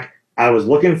 coming back. I was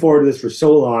looking forward to this for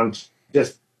so long.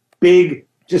 Just big,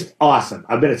 just awesome.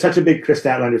 I've been such a big Chris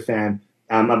Statlander fan.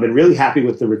 I've been really happy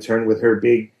with the return with her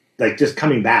big, like just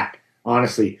coming back,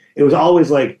 honestly. It was always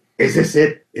like, is this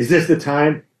it? Is this the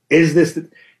time? Is this the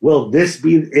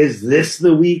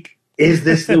week? Is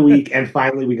this the week? And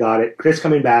finally we got it. Chris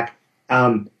coming back.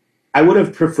 I would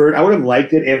have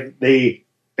liked it if they,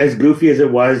 as goofy as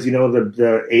it was,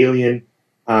 the alien,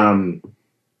 I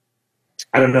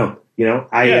don't know,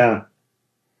 I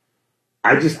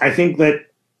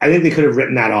think they could have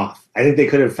written that off. I think they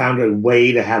could have found a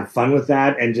way to have fun with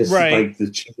that and just like the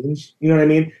change, you know what I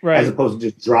mean? Right. As opposed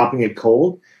to just dropping it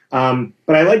cold. But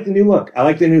I like the new look. I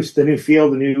like the new feel,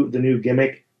 the new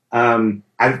gimmick. I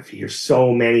hear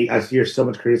so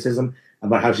much criticism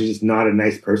about how she's just not a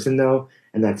nice person though.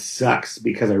 And that sucks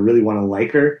because I really want to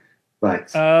like her.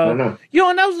 But I don't know.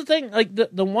 And that was the thing. Like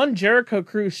the one Jericho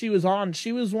cruise she was on,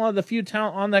 she was one of the few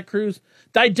talent on that cruise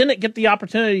that I didn't get the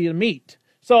opportunity to meet.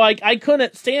 So I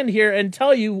couldn't stand here and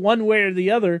tell you one way or the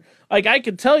other. Like I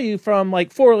could tell you from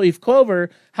like 4-Leaf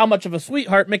Clover how much of a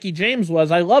sweetheart Mickie James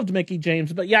was. I loved Mickie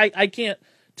James, but yeah, I can't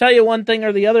tell you one thing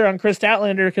or the other on Chris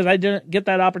Statlander because I didn't get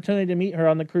that opportunity to meet her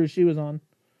on the cruise she was on.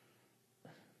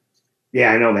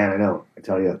 Yeah, I know, man. I know. I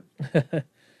tell you.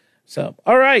 So,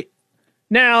 all right.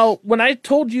 Now, when I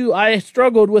told you I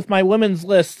struggled with my women's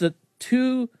list, the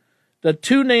two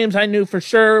names I knew for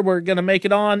sure were going to make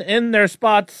it on in their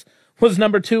spots was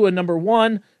number 2 and number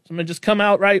 1. So I'm going to just come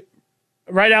out right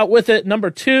out with it.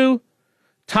 Number 2,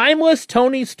 Timeless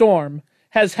Toni Storm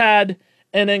has had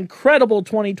an incredible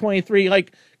 2023,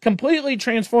 like completely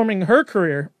transforming her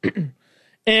career.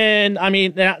 And I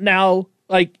mean, now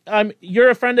like you're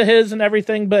a friend of his and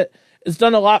everything, but it's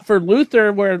done a lot for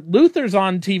Luther, where Luther's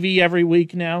on TV every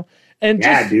week now. And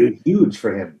yeah, dude, huge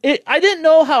for him. I didn't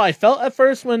know how I felt at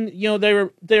first when they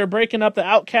were breaking up the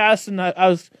Outcasts, and I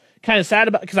was kind of sad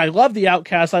about, because I love the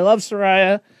Outcasts, I love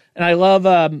Saraya, and I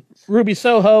love Ruby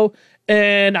Soho,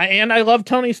 and I love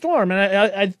Toni Storm, and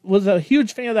I was a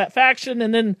huge fan of that faction.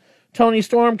 And then Toni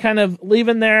Storm kind of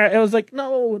leaving there, it was like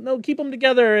no, keep them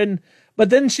together. But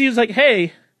then she's like,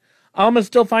 hey, I'm gonna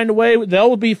still find a way.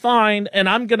 They'll be fine, and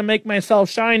I'm gonna make myself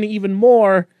shine even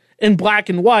more in black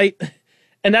and white.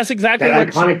 And that's exactly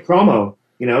that what iconic promo.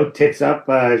 Tits up,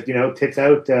 tits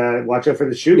out. Watch out for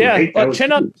the shoe. Yeah, right?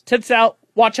 Chin up, tits out.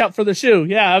 Watch out for the shoe.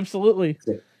 Yeah, absolutely.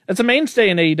 It's a mainstay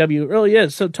in AEW. It really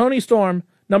is. So Toni Storm,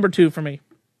 number 2 for me.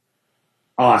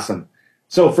 Awesome.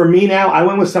 So for me now, I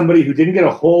went with somebody who didn't get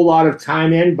a whole lot of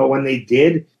time in, but when they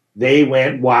did, they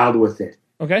went wild with it.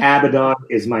 Okay. Abaddon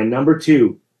is my number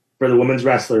 2 for the Women's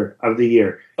Wrestler of the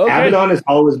Year. Okay. Abaddon has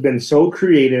always been so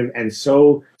creative and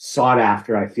so sought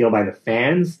after, I feel, by the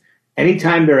fans.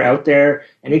 Anytime they're out there,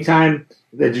 anytime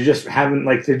that you're just having,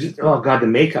 oh God, the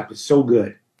makeup is so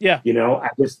good. Yeah.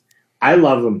 I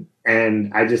love them,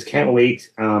 and I just can't wait.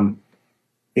 I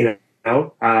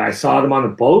saw them on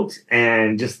the boat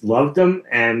and just loved them.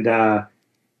 And,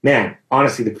 man,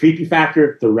 honestly, the creepy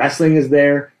factor, the wrestling is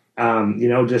there.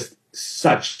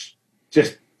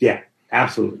 Yeah.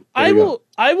 Absolutely.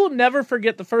 I will never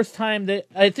forget the first time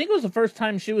I think it was the first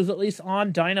time she was at least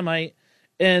on Dynamite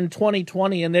in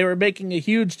 2020, and they were making a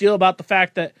huge deal about the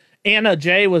fact that Anna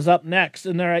Jay was up next,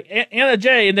 and they're like, Anna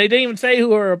Jay, and they didn't even say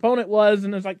who her opponent was,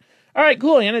 and it's like, all right,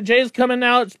 cool, Anna Jay's coming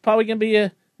out, it's probably going to be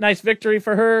a nice victory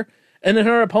for her, and then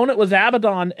her opponent was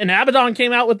Abaddon, and Abaddon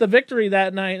came out with the victory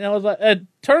that night, and I was like, it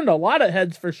turned a lot of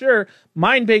heads for sure,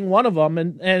 mine being one of them,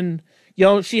 and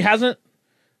she hasn't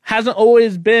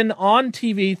always been on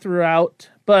TV throughout,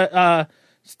 but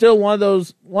still one of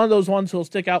those ones who'll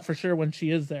stick out for sure when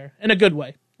she is there in a good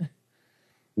way.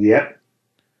 Yep.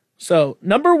 So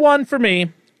number 1 for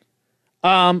me,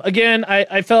 again,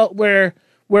 I felt where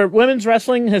women's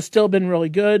wrestling has still been really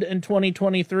good in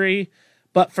 2023,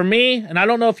 but for me, and I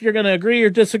don't know if you're going to agree or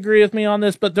disagree with me on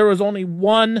this, but there was only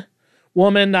one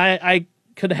woman I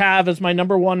could have as my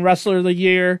number one wrestler of the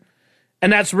year,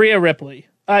 and that's Rhea Ripley.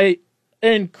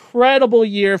 Incredible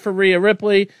year for Rhea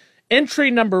Ripley.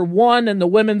 Entry number 1 in the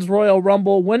Women's Royal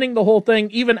Rumble, winning the whole thing,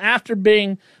 even after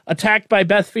being attacked by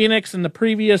Beth Phoenix in the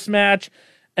previous match,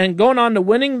 and going on to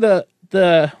winning the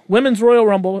Women's Royal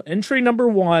Rumble, entry number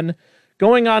 1,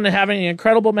 going on to having an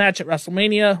incredible match at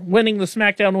WrestleMania, winning the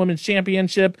SmackDown Women's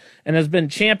Championship, and has been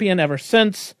champion ever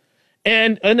since.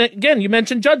 And again, you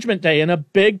mentioned Judgment Day, and a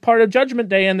big part of Judgment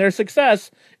Day and their success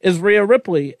is Rhea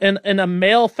Ripley, and a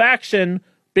male faction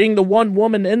being the one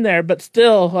woman in there, but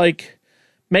still like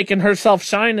making herself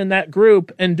shine in that group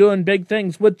and doing big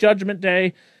things with Judgment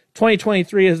Day.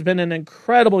 2023 has been an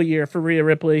incredible year for Rhea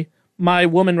Ripley, my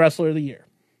woman wrestler of the year.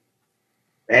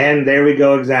 And there we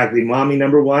go, exactly. Mommy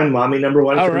number one All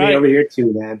for right. me over here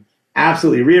too, man.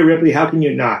 Absolutely. Rhea Ripley, how can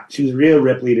you not choose Rhea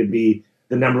Ripley to be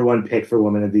the number 1 pick for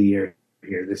Woman of the Year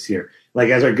here this year? Like,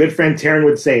 as our good friend Taryn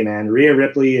would say, man, Rhea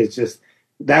Ripley is just,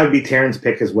 that would be Taryn's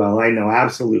pick as well. I know,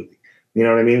 absolutely. You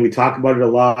know what I mean? We talk about it a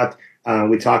lot.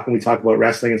 We talk about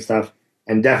wrestling and stuff,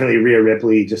 and definitely Rhea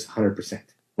Ripley, just 100%.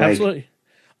 Absolutely.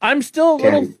 I'm still a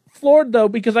little floored, though,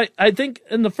 because I think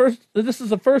this is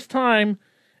the first time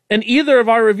in either of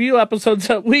our review episodes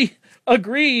that we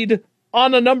agreed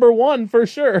on a number 1 for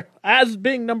sure, as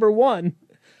being number 1.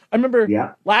 I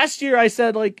remember last year I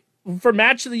said, like, for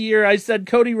match of the year, I said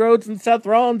Cody Rhodes and Seth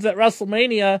Rollins at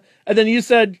WrestleMania, and then you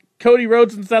said Cody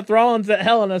Rhodes and Seth Rollins at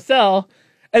Hell in a Cell,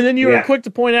 and then you were quick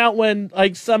to point out when,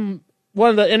 like, one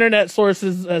of the internet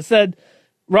sources said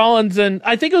Rollins, and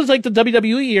I think it was like the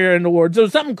WWE year-end awards. It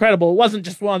was something incredible. It wasn't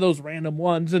just one of those random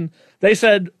ones, and they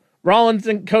said Rollins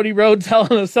and Cody Rhodes Hell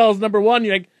in a Cell is number 1.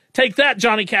 You're like, take that,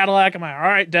 Johnny Cadillac. I'm like, all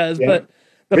right, Dez, but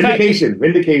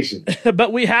Vindication.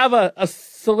 But we have a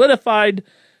solidified,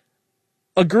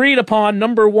 agreed upon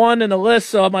number 1 in the list.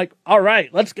 So I'm like, all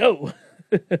right, let's go.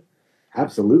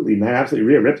 Absolutely, man. Absolutely.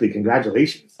 Rhea Ripley,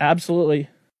 congratulations. Absolutely.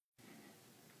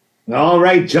 All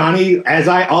right, Johnny. As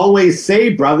I always say,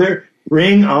 brother,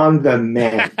 bring on the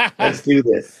man. Let's do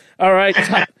this. All right.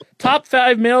 Top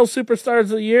 5 male superstars of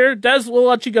the year. Dez, we'll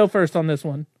let you go first on this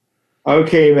one.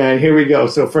 Okay, man. Here we go.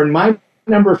 So for my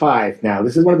number 5 now,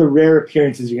 this is one of the rare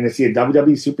appearances you're going to see a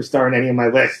WWE superstar in any of my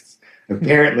lists.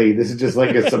 Apparently, this is just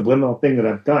like a subliminal thing that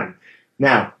I've done.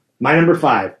 Now, my number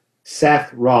 5,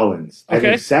 Seth Rollins. Okay. I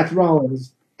think Seth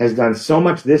Rollins has done so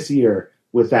much this year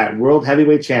with that World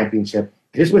Heavyweight Championship.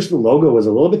 I just wish the logo was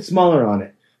a little bit smaller on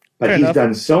it. But Fair he's enough.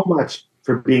 done so much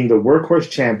for being the workhorse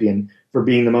champion, for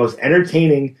being the most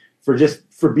entertaining, for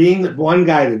being the one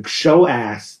guy to show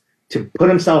ass, to put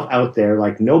himself out there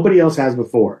like nobody else has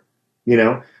before. You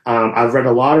know, I've read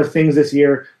a lot of things this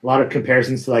year, a lot of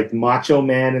comparisons to like Macho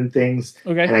Man and things.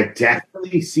 Okay. And I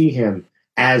definitely see him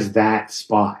as that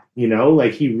spot. You know,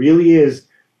 like he really is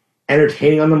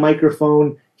entertaining on the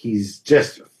microphone. He's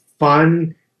just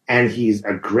fun, and he's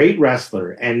a great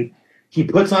wrestler, and he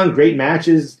puts on great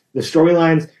matches. The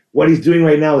storylines, what he's doing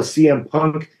right now with CM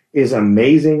Punk is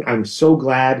amazing. I'm so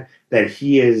glad that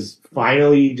he is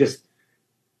finally just,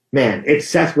 man, it's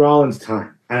Seth Rollins'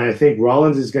 time. And I think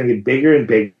Rollins is going to get bigger and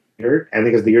bigger. I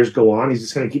think as the years go on, he's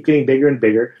just going to keep getting bigger and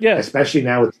bigger, especially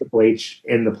now with Triple H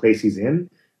in the place he's in.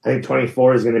 I think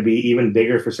 24 is going to be even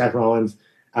bigger for Seth Rollins,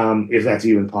 if that's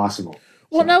even possible.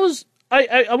 Well, that was,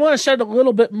 I want to shed a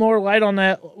little bit more light on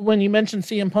that when you mentioned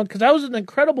CM Punk, because that was an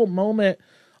incredible moment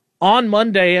on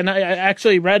Monday, and I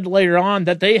actually read later on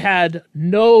that they had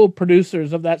no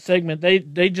producers of that segment.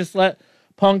 They just let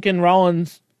Punk and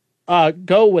Rollins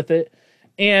go with it.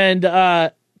 And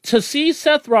to see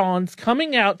Seth Rollins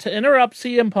coming out to interrupt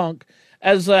CM Punk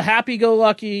as a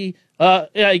happy-go-lucky,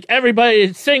 like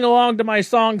everybody sing along to my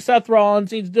song, Seth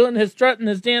Rollins, he's doing his strut and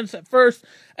his dance at first,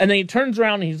 and then he turns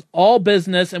around and he's all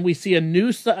business, and we see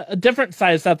a different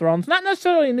side of Seth Rollins. Not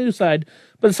necessarily a new side,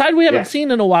 but a side we haven't seen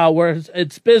in a while, where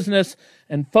it's business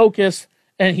and focus,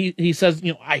 and he says,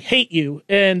 you know, I hate you.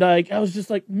 And I was just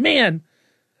like, man,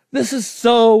 this is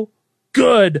so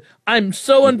good. I'm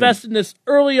so invested in this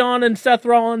early on in Seth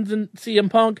Rollins and CM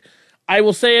Punk. I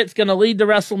will say it's going to lead to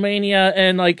WrestleMania,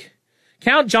 and like,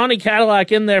 count Johnny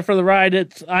Cadillac in there for the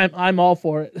ride. I'm all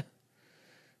for it.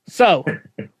 So,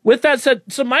 with that said,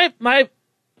 so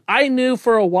I knew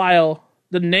for a while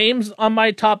the names on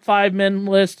my top 5 men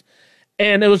list,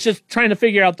 and it was just trying to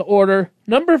figure out the order.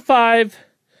 Number 5,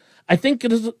 I think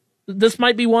this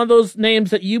might be one of those names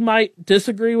that you might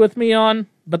disagree with me on,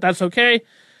 but that's okay.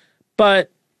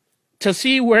 But to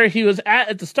see where he was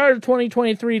at the start of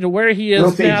 2023 to where he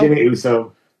is now, Jimmy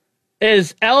Uso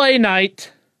is LA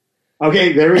Knight.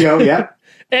 Okay, there we go. Yeah.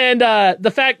 And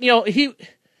the fact, you know,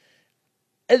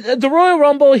 the Royal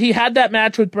Rumble, he had that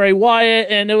match with Bray Wyatt,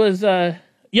 and it was,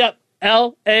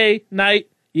 L.A. Knight,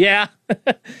 yeah.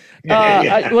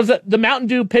 Was it the Mountain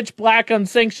Dew Pitch Black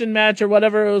Unsanctioned match or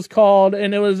whatever it was called,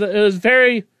 and it was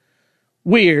very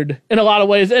weird in a lot of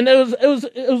ways, and it was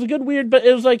a good weird, but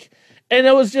it was like, and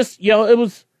it was just, it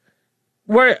was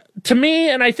where, to me,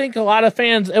 and I think a lot of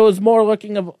fans, it was more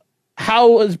looking of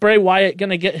how is Bray Wyatt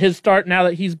going to get his start now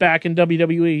that he's back in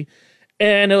WWE,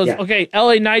 and it was okay.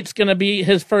 LA Knight's going to be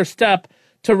his first step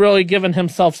to really giving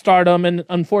himself stardom, and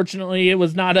unfortunately, it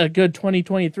was not a good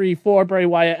 2023 for Bray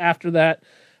Wyatt after that.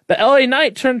 But LA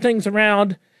Knight turned things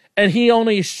around, and he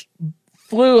only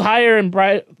flew higher and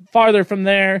farther from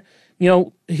there. He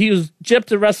was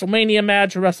gypped a WrestleMania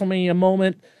match, a WrestleMania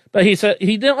moment, but he said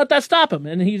he didn't let that stop him.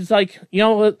 And he's like,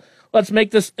 let's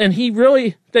make this. And he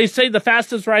really, they say the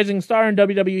fastest rising star in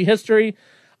WWE history.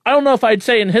 I don't know if I'd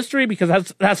say in history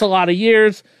because that's a lot of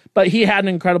years, but he had an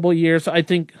incredible year. So I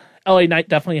think LA Knight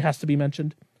definitely has to be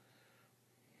mentioned.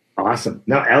 Awesome.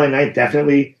 No, LA Knight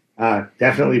definitely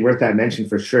worth that mention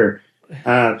for sure.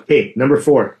 Okay, number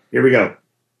 4. Here we go.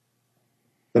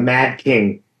 The Mad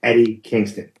King, Eddie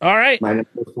Kingston. All right. My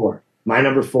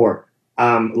number 4.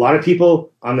 A lot of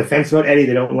people on the fence about Eddie,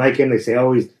 they don't like him. They say,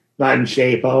 oh, he's not in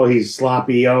shape. Oh, he's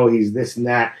sloppy. Oh, he's this and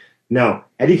that. No,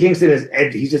 Eddie Kingston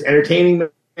he's just entertaining,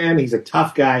 man. He's a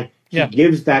tough guy. He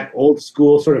gives that old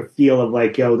school sort of feel of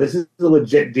like, this is a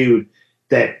legit dude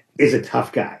that is a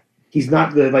tough guy. He's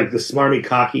not the smarmy,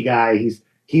 cocky guy.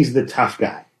 He's the tough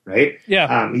guy, right?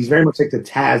 Yeah. He's very much like the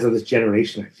Taz of this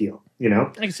generation, I feel, I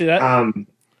can see that.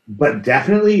 But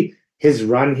definitely his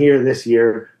run here this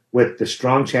year with the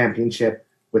Strong Championship,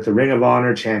 with the Ring of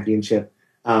Honor Championship,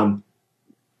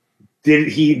 did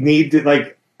he need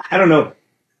to, I don't know,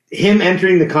 him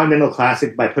entering the Continental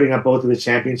Classic by putting up both of the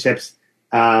championships,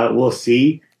 we'll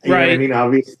see. You know what I mean?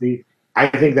 Obviously, I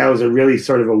think that was a really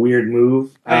sort of a weird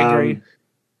move. I agree.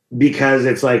 Because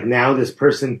it's like now this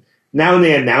person, now when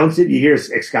they announce it, you hear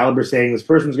Excalibur saying this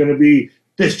person's going to be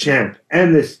this champ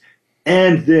and this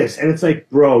and this. And it's like,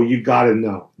 bro, you got to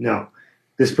know. No,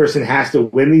 this person has to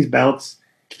win these belts,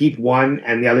 keep one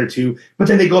and the other two. But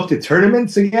then they go up to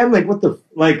tournaments again?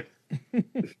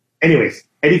 Anyways,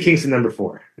 Eddie Kingston, number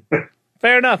 4.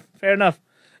 Fair enough.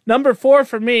 Number 4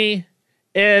 for me,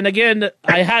 and again,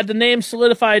 I had the name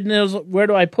solidified, and it was, where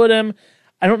do I put him?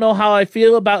 I don't know how I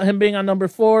feel about him being on number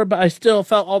 4, but I still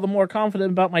felt all the more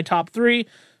confident about my top 3.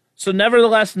 So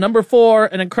nevertheless, number 4,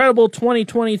 an incredible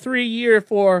 2023 year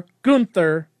for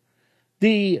Gunther,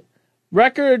 the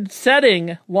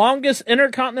record-setting longest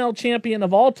Intercontinental Champion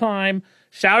of all time.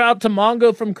 Shout out to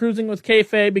Mongo from Cruising with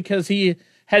Kayfabe because he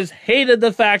has hated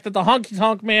the fact that the Honky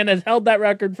Tonk Man has held that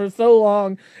record for so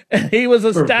long, and he was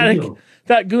ecstatic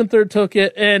that Gunther took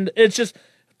it. And it's just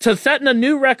to setting a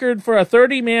new record for a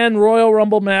 30-man Royal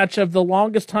Rumble match of the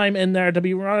longest time in there to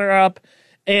be runner-up.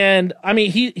 And I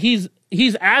mean,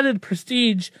 he's added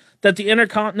prestige that the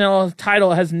Intercontinental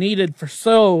title has needed for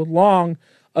so long.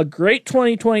 A great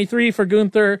 2023 for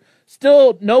Gunther.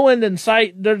 Still no end in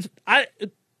sight.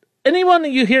 Anyone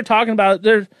that you hear talking about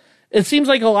it, it seems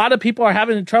like a lot of people are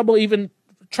having trouble even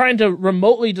trying to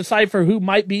remotely decipher who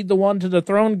might be the one to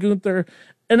dethrone Gunther.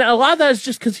 And a lot of that is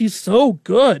just because he's so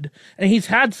good and he's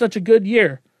had such a good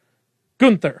year.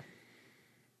 Gunther.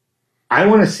 I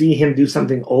want to see him do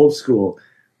something old school.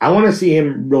 I want to see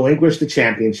him relinquish the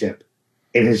championship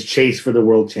in his chase for the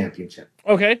world championship.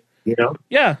 Okay.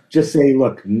 Yeah. Just say,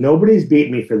 look, nobody's beat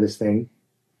me for this thing.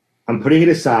 I'm putting it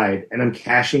aside and I'm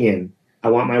cashing in. I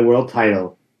want my world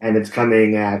title and it's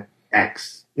coming at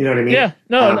X. You know what I mean? Yeah.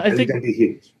 No, I think that'd be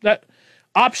huge. That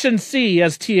option C,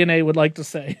 as TNA would like to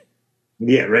say.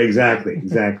 Yeah, right. Exactly.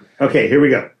 Okay, here we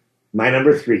go. My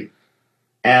number 3,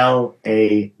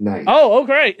 L.A. Knight. Oh,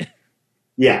 great.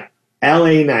 Yeah,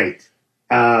 L.A. Knight.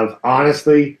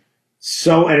 Honestly,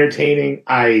 so entertaining.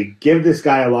 I give this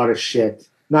guy a lot of shit.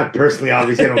 Not personally,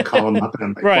 obviously. I don't call him up and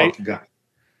I'm like, right. fucking guy.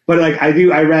 But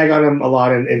I rag on him a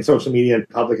lot in social media and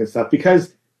public and stuff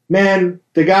because, man,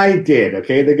 the guy did,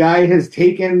 okay? The guy has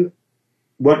taken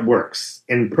what works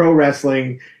in pro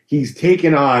wrestling. He's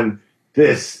taken on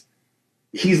this.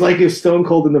 He's like if Stone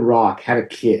Cold and The Rock had a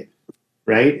kid,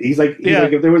 right? He's like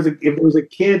if there was a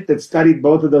kid that studied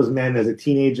both of those men as a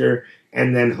teenager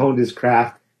and then honed his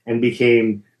craft and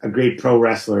became a great pro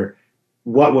wrestler,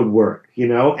 what would work,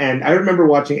 And I remember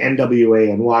watching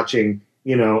NWA and watching,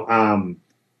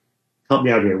 help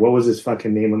me out here. What was his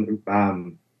fucking name?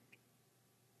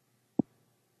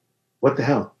 What the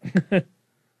hell?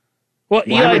 Well,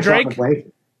 Eli Drake?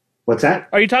 What's that?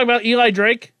 Are you talking about Eli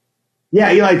Drake?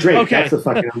 Yeah, Eli Drake. Okay. That's the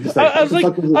fucking. I'm just like, I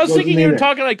was thinking you were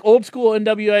talking like old school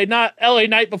NWA, not LA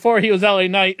Knight before he was LA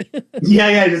Knight.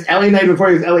 Yeah, just LA Knight before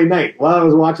he was LA Knight. Well, I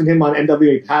was watching him on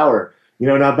NWA Power,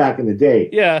 not back in the day.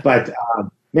 Yeah. But,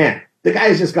 man, the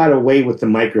guy's just got away with the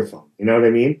microphone. You know what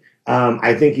I mean?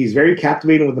 I think he's very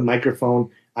captivating with the microphone.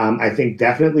 I think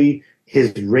definitely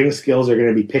his ring skills are going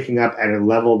to be picking up at a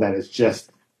level that is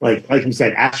just, like you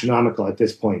said, astronomical at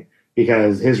this point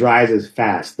because his rise is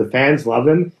fast. The fans love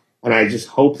him, and I just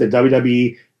hope that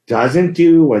WWE doesn't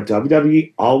do what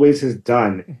WWE always has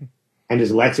done and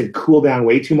just lets it cool down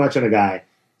way too much on a guy.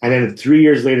 And then 3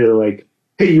 years later, they're like,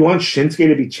 hey, you want Shinsuke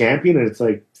to be champion? And it's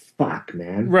like, fuck,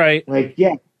 man. Right. Like,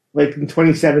 yeah, like in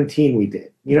 2017 we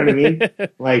did. You know what I mean?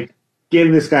 Like,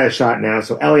 give this guy a shot now.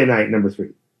 So LA Knight, number 3.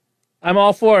 I'm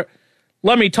all for it.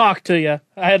 Let me talk to you.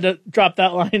 I had to drop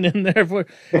that line in there.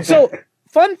 So,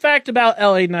 fun fact about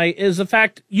LA Knight is the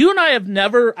fact you and I have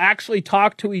never actually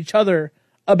talked to each other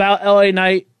about LA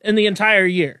Knight in the entire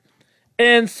year.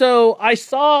 And so I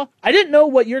didn't know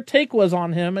what your take was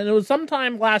on him. And it was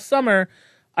sometime last summer,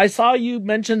 I saw you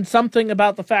mention something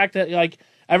about the fact that, like,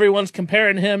 everyone's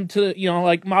comparing him to,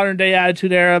 like modern day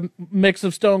Attitude Era, mix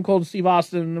of Stone Cold Steve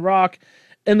Austin and The Rock.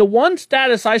 And the one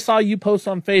status I saw you post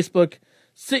on Facebook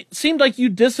seemed like you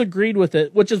disagreed with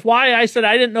it, which is why I said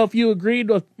I didn't know if you agreed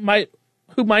with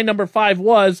who my number 5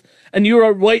 was, and you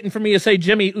were waiting for me to say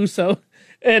Jimmy Uso,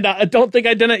 and I don't think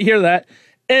I didn't hear that.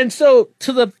 And so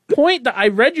to the point that I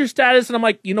read your status, and I'm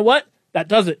like, you know what? That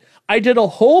does it. I did a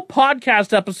whole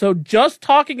podcast episode just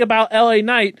talking about LA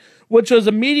Knight, which was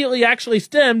immediately actually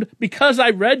stemmed because I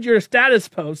read your status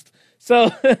post.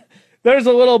 So there's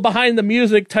a little behind the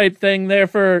music type thing there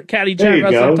for Caddy Chat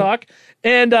Wrestling Talk.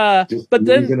 And but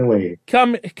then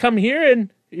come here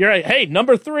and you're like, hey,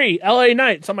 number 3, LA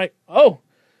Knight. So I'm like, oh,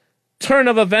 turn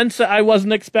of events that I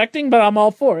wasn't expecting, but I'm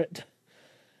all for it.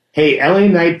 Hey, LA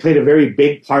Knight played a very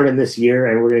big part in this year,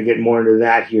 and we're going to get more into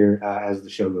that here as the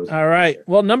show goes on. All right.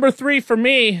 Well, number 3 for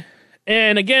me,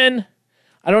 and again,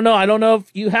 I don't know if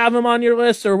you have him on your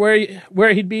list or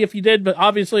where he'd be if you did, but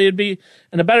obviously it'd be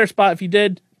in a better spot if you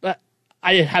did. But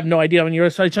I have no idea on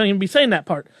yours, so I shouldn't even be saying that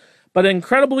part. But an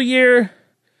incredible year,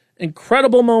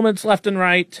 incredible moments left and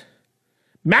right.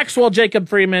 Maxwell Jacob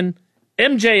Freeman,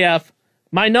 MJF,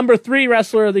 my number 3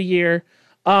 wrestler of the year.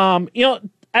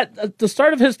 At the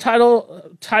start of his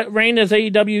title reign as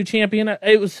AEW champion,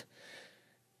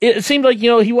 it seemed like,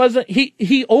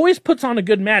 he always puts on a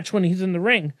good match when he's in the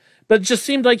ring, but it just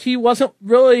seemed like he wasn't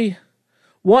really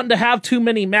wanting to have too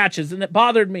many matches, and it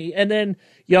bothered me. And then,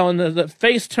 and the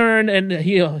face turn, and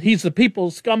he's the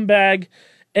people's scumbag,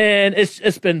 and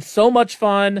it's been so much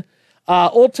fun.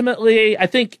 Ultimately, I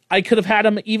think I could have had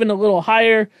him even a little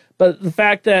higher, but the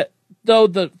fact that though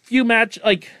the few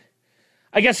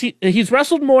I guess he's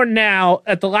wrestled more now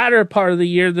at the latter part of the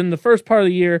year than the first part of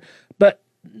the year, but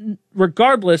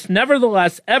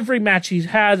nevertheless, every match he's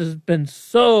had has been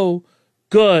so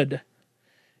good.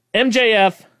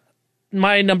 MJF,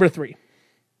 my number 3.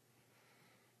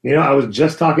 I was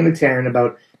just talking to Taryn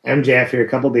about MJF here a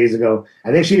couple days ago.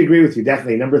 I think she'd agree with you,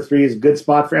 definitely. Number 3 is a good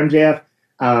spot for MJF.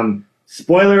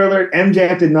 Spoiler alert,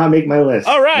 MJF did not make my list.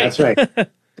 All right. That's right.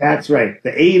 That's right.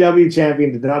 The AEW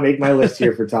champion did not make my list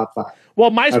here for top 5. Well,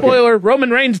 my spoiler,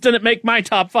 Roman Reigns didn't make my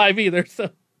top 5 either. So,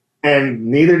 and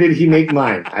neither did he make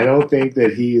mine. I don't think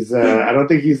that he's. I don't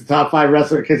think he's the top 5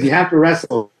 wrestler because you have to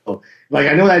wrestle. Like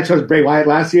I know that I chose Bray Wyatt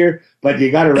last year, but you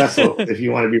got to wrestle if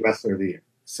you want to be wrestler of the year.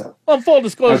 So, well, full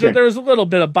disclosure, there was a little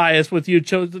bit of bias with you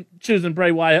choosing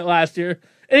Bray Wyatt last year.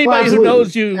 Anybody who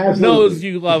knows you knows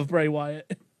you love Bray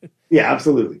Wyatt. Yeah,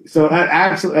 absolutely. So,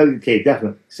 absolutely, okay,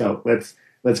 definitely. So let's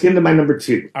get into my number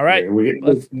 2. All right. We're getting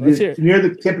near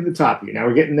the tip of the top here. Now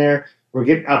we're getting there. We're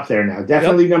getting up there now.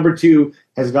 Definitely number 2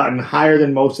 has gotten higher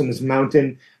than most in this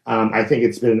mountain. I think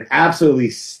it's been an absolutely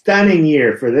stunning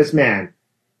year for this man.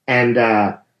 And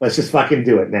let's just fucking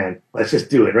do it, man. Let's just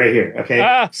do it right here,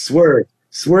 okay?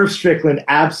 Swerve Strickland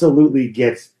absolutely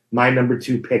gets my number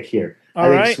 2 pick here.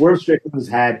 I think Swerve Strickland has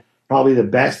had probably the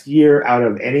best year out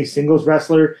of any singles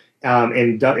wrestler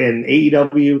in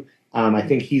AEW. I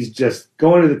think he's just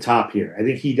going to the top here. I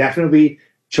think he definitely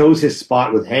chose his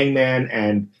spot with Hangman,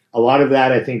 and a lot of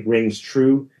that I think rings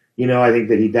true. I think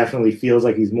that he definitely feels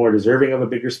like he's more deserving of a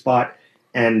bigger spot.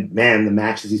 And man, the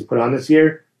matches he's put on this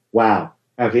year, wow.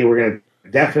 Okay, we're going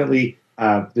to definitely,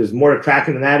 there's more to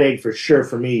cracking in that egg for sure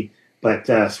for me, but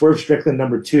Swerve Strickland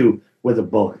number 2 with a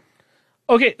bullet.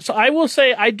 Okay, so I will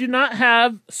say I do not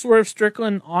have Swerve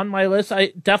Strickland on my list. I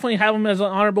definitely have him as an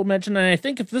honorable mention, and I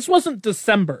think if this wasn't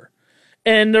December,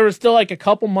 and there was still like a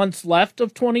couple months left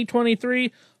of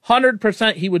 2023,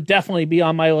 100% he would definitely be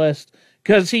on my list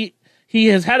because he he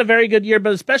has had a very good year,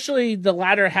 but especially the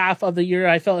latter half of the year,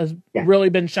 I felt has really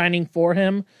been shining for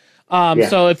him.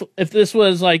 So if this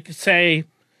was like, say,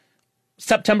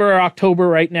 September or October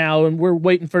right now, and we're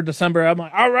waiting for December, I'm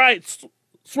like, all right,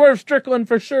 Swerve Strickland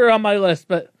for sure on my list.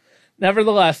 But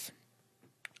nevertheless,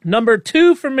 number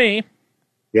 2 for me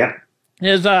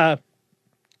is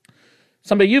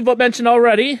somebody you've mentioned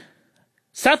already,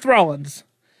 Seth Rollins.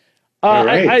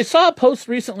 Right. I saw a post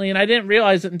recently, and I didn't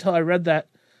realize it until I read that.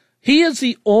 He is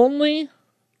the only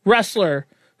wrestler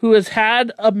who has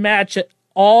had a match at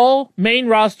all main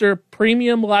roster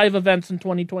premium live events in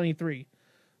 2023.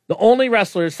 The only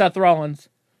wrestler is Seth Rollins,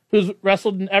 who's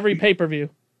wrestled in every pay-per-view.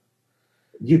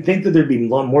 You'd think that there'd be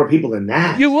more people than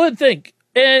that. You would think.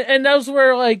 And those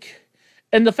were like...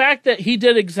 And the fact that he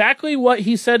did exactly what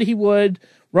he said he would.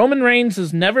 Roman Reigns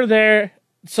is never there.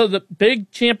 So the big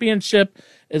championship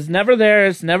is never there.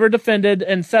 It's never defended.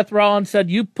 And Seth Rollins said,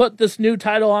 you put this new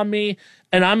title on me,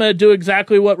 and I'm going to do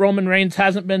exactly what Roman Reigns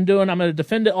hasn't been doing. I'm going to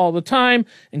defend it all the time,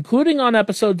 including on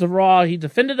episodes of Raw. He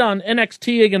defended on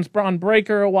NXT against Braun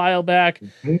Breaker a while back.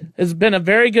 Mm-hmm. It's been a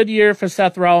very good year for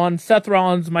Seth Rollins. Seth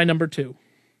Rollins, my number 2.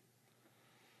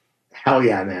 Hell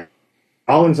yeah, man.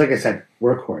 Rollins, like I said,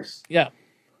 workhorse. Yeah.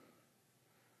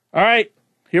 All right.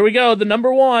 Here we go. The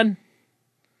number 1.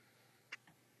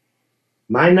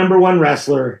 My number 1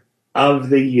 wrestler of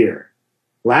the year.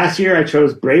 Last year, I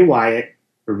chose Bray Wyatt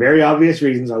for very obvious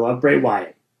reasons. I love Bray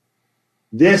Wyatt.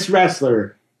 This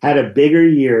wrestler had a bigger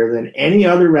year than any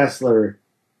other wrestler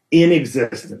in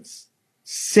existence,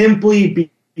 simply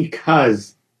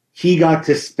because he got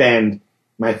to spend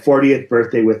my 40th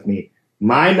birthday with me.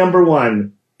 My number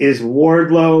 1 is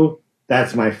Wardlow.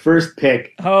 That's my first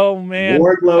pick. Oh, man.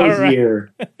 Wardlow's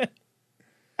year.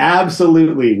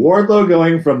 Absolutely. Wardlow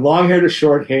going from long hair to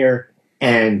short hair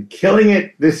and killing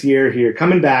it this year here,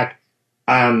 coming back.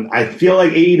 I feel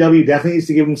like AEW definitely needs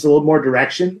to give him a little more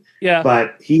direction. Yeah.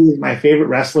 But he is my favorite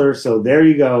wrestler, so there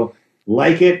you go.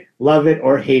 Like it, love it,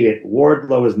 or hate it.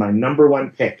 Wardlow is my number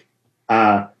 1 pick.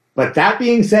 But that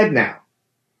being said,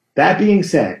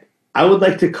 I would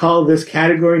like to call this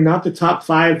category not the top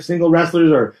 5 single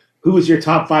wrestlers or who is your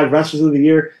top 5 wrestlers of the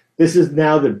year. This is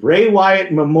now the Bray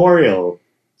Wyatt Memorial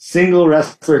Single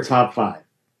Wrestler Top 5,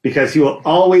 because he will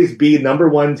always be number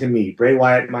 1 to me. Bray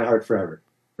Wyatt in my heart forever.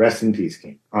 Rest in peace,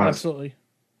 King. Honestly. Absolutely.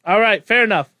 All right, fair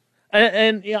enough.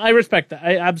 And I respect that.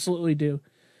 I absolutely do.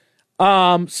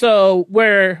 So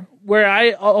where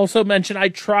I also mentioned I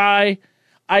try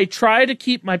to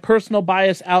keep my personal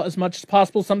bias out as much as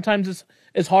possible. Sometimes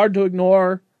it's hard to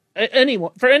ignore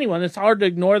anyone. It's hard to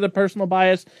ignore the personal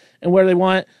bias and where they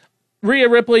want. Rhea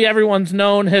Ripley, everyone's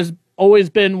known, has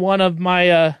always been one of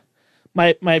my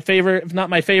my favorite, if not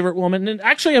my favorite woman. And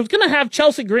actually, I was going to have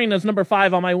Chelsea Green as number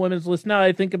 5 on my women's list now that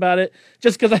I think about it,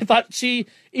 just because I thought she,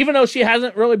 even though she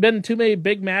hasn't really been in too many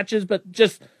big matches, but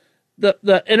just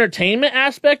the entertainment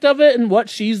aspect of it and what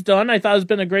she's done, I thought has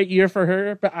been a great year for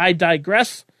her. But I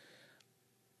digress.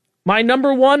 My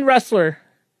number 1 wrestler,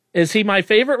 is he my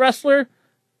favorite wrestler?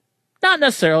 Not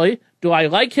necessarily. Do I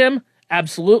like him?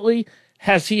 Absolutely.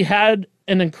 Has he had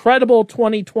an incredible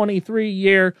 2023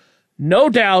 year? No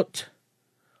doubt.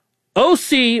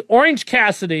 OC, Orange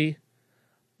Cassidy,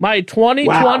 my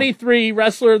 2023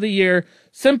 Wrestler of the Year.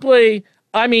 Simply,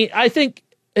 I mean, I think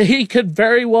he could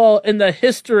very well, in the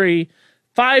history,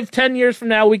 5-10 years from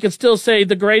now, we could still say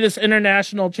the greatest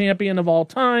international champion of all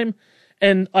time.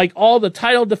 And like all the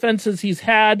title defenses he's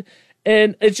had.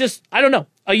 And it's just, I don't know.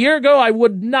 A year ago, I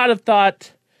would not have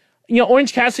thought,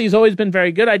 Orange Cassidy's always been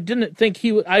very good. I didn't think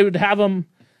I would have him.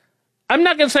 I'm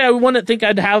not going to say I wouldn't think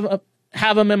I'd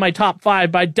have him in my top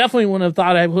 5, but I definitely wouldn't have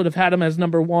thought I would have had him as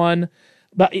number 1.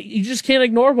 But you just can't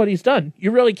ignore what he's done.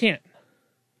 You really can't.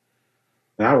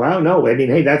 Oh, wow, no. I mean,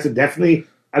 hey, that's definitely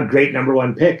a great number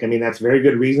 1 pick. I mean, that's very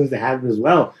good reasons to have him as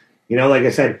well. Like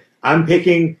I said, I'm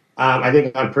picking, I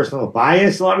think, on personal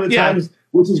bias a lot of the times,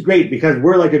 which is great because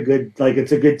we're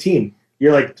it's a good team.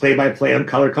 You're like play-by-play on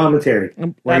color commentary,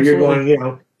 where Absolutely. You're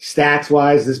going,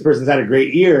 stats-wise, this person's had a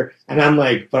great year, and I'm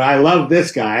like, but I love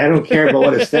this guy. I don't care about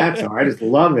what his stats are. I just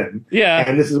love him. Yeah.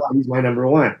 And this is why he's my number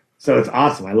 1. So it's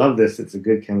awesome. I love this. It's a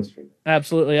good chemistry.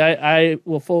 Absolutely. I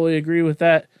will fully agree with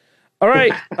that. All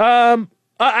right.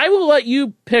 I will let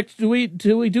you pick. Do we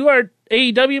do our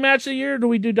AEW match of the year, or do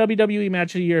we do WWE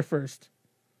match of the year first?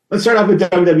 Let's start off with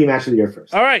WWE match of the year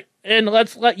first. All right. And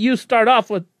let's let you start off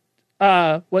with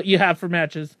what you have for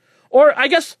matches. Or I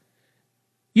guess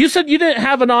you said you didn't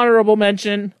have an honorable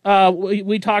mention.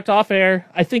 We talked off air.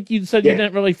 I think you said you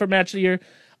didn't really for match of the year.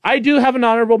 I do have an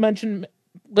honorable mention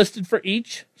listed for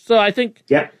each. So I think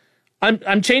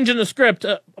I'm changing the script.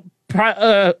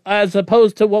 as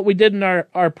opposed to what we did in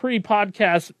our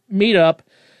pre-podcast meetup.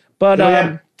 But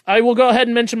I will go ahead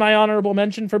and mention my honorable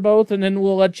mention for both, and then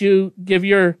we'll let you give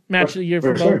your match of the year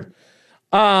for both.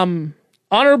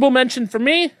 Honorable mention for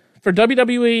me, for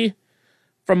WWE,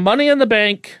 from Money in the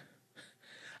Bank.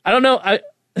 I don't know.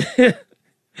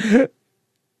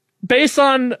 Based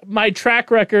on my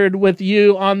track record with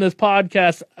you on this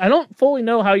podcast, I don't fully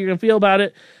know how you're going to feel about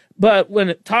it. But when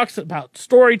it talks about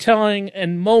storytelling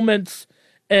and moments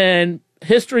and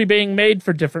history being made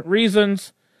for different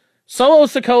reasons, Solo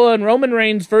Sikoa and Roman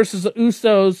Reigns versus the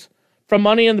Usos from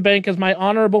Money in the Bank is my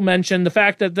honorable mention. The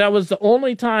fact that that was the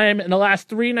only time in the last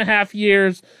 3.5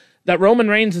 years that Roman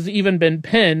Reigns has even been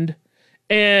pinned,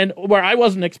 and where I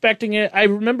wasn't expecting it. I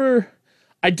remember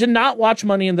I did not watch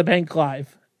Money in the Bank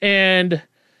live, and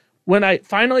when I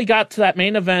finally got to that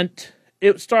main event,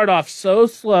 it started off so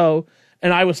slow,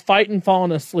 and I was fighting,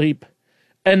 falling asleep,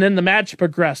 and then the match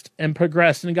progressed, and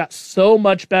it got so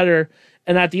much better.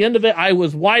 And at the end of it, I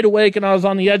was wide awake, and I was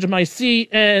on the edge of my seat,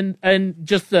 and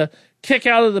just the kick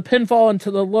out of the pinfall into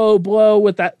the low blow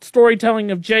with that storytelling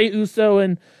of Jey Uso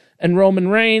and Roman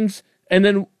Reigns, and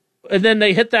then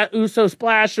they hit that Uso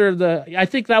splash, or I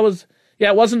think that was,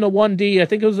 it wasn't a 1D, I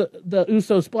think it was the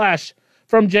Uso splash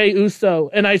from Jey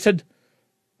Uso, and I said,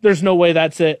 there's no way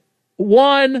that's it.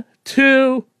 1,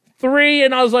 2, 3,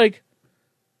 and I was like,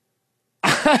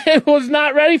 I was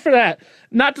not ready for that.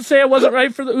 Not to say I wasn't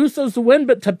ready for the Usos to win,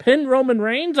 but to pin Roman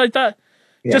Reigns, I thought,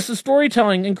 just the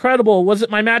storytelling, incredible. Was it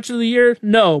my match of the year?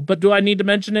 No. But do I need to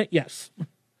mention it? Yes.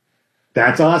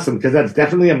 That's awesome, because that's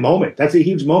definitely a moment. That's a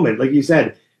huge moment. Like you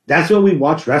said, that's what we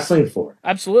watch wrestling for.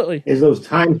 Absolutely. Is those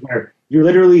times where you're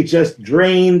literally just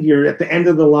drained, you're at the end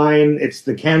of the line, it's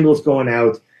the candles going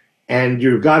out, and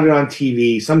you've got it on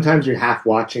TV. Sometimes you're half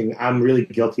watching. I'm really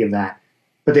guilty of that.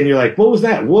 But then you're like, what was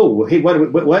that? Whoa, hey,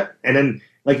 what? And then,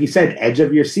 like you said, edge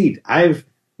of your seat. I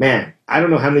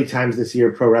don't know how many times this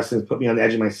year pro wrestling has put me on the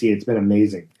edge of my seat. It's been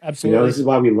amazing. Absolutely. This is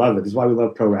why we love it. This is why we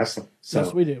love pro wrestling. So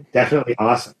yes, we do. Definitely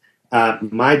awesome.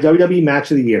 My WWE match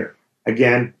of the year.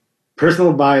 Again,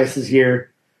 personal biases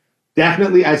here.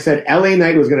 Definitely, I said LA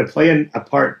Knight was going to play a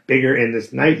part bigger in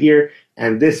this night here,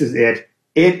 and this is it.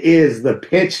 It is the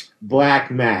pitch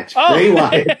black match. Oh. Bray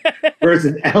Wyatt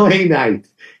versus LA Knight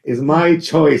is my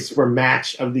choice for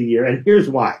match of the year. And here's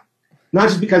why. Not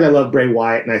just because I love Bray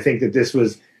Wyatt and I think that this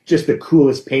was just the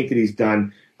coolest paint that he's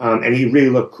done. And he really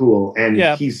looked cool. And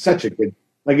he's such a good,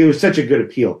 it was such a good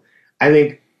appeal. I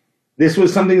think this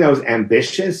was something that was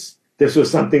ambitious. This was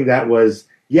something that was,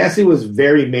 yes, it was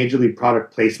very majorly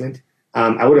product placement.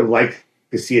 I would have liked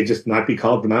to see it just not be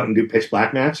called the Mountain Dew Pitch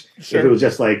Black match. Sure. If it was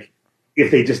just if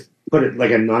they just put it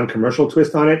like a non-commercial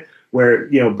twist on it, where,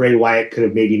 Bray Wyatt could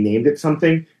have maybe named it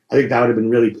something. I think that would have been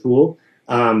really cool.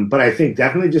 But I think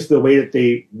definitely just the way that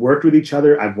they worked with each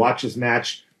other. I've watched this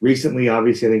match recently,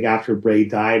 obviously, I think after Bray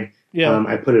died.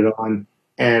 I put it on.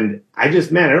 And I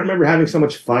don't remember having so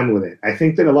much fun with it. I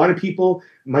think that a lot of people,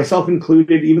 myself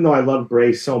included, even though I love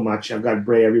Bray so much, I've got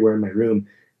Bray everywhere in my room,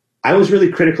 I was really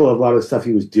critical of a lot of the stuff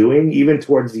he was doing, even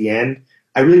towards the end.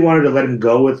 I really wanted to let him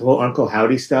go with the whole Uncle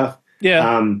Howdy stuff.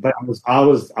 But I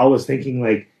was always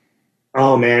thinking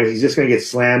oh man, he's just going to get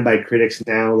slammed by critics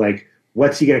now.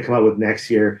 What's he going to come up with next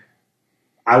year?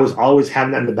 I was always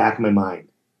having that in the back of my mind.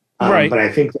 Right. But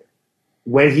I think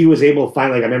when he was able to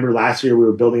finally, I remember last year we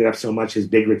were building it up so much, his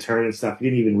big return and stuff. He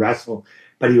didn't even wrestle,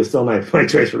 but he was still my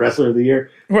choice for Wrestler of the Year.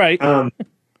 Right. I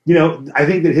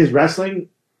think that his wrestling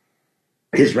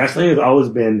has always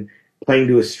been playing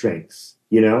to his strengths.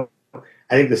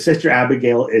 I think the Sister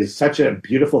Abigail is such a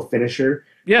beautiful finisher.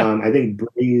 Yeah. I think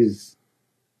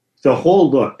the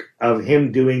whole look of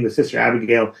him doing the Sister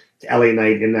Abigail to LA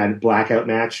Knight in that blackout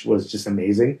match was just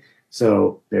amazing.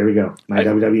 So there we go. My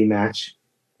WWE match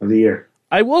of the year.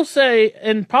 I will say,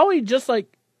 and probably just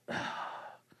like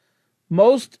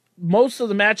most of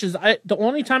the matches, the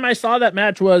only time I saw that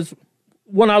match was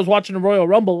when I was watching the Royal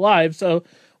Rumble live. So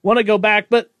want to go back,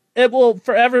 but it will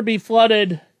forever be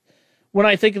flooded when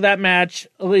I think of that match,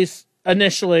 at least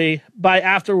initially, by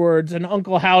afterwards and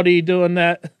Uncle Howdy doing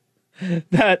that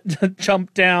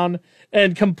jump down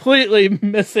and completely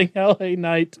missing LA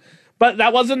Knight. But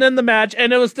that wasn't in the match,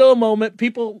 and it was still a moment.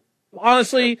 People,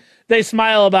 honestly, they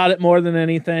smile about it more than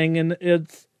anything, and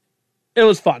it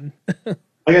was fun.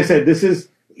 Like I said,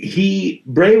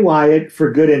 Bray Wyatt,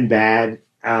 for good and bad,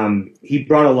 he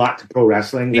brought a lot to pro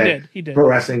wrestling he did. Pro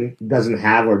wrestling doesn't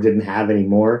have or didn't have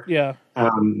anymore. Yeah.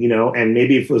 And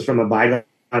maybe if it was from a bygone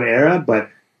era, but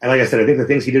like I said, I think the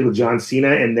things he did with John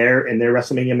Cena in their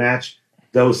WrestleMania match,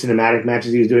 those cinematic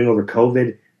matches he was doing over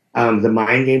COVID, the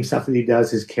mind game stuff that he does,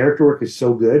 his character work is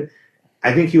so good.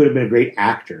 I think he would have been a great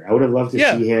actor. I would have loved to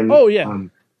see him. Oh, yeah.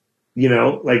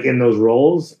 Like in those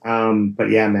roles. But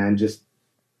yeah, man, just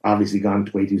obviously gone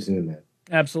way too soon, man.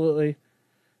 Absolutely.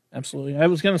 Absolutely. I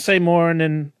was going to say more and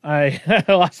then I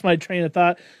lost my train of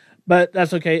thought, but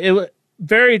that's okay. It was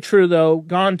very true though.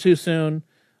 Gone too soon.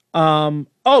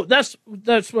 That's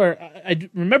where I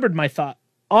remembered my thought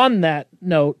on that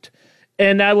note.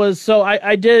 And that was, so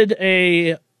I did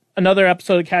another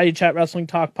episode of Caddy Chat Wrestling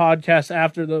Talk podcast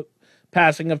after the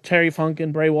passing of Terry Funk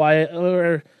and Bray Wyatt. There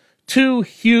were two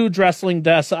huge wrestling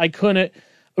deaths. I couldn't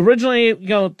originally,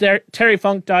 Terry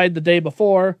Funk died the day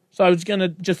before. So I was going to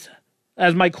just,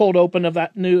 as my cold open of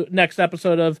that next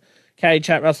episode of Caddy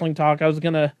Chat Wrestling Talk, I was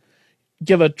going to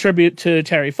give a tribute to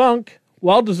Terry Funk,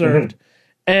 well deserved.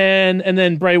 And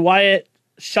then Bray Wyatt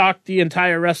shocked the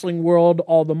entire wrestling world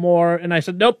all the more. And I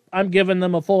said, nope, I'm giving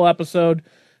them a full episode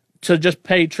to just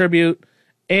pay tribute.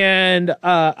 And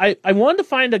I wanted to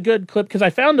find a good clip because I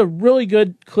found a really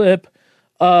good clip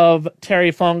of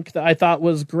Terry Funk that I thought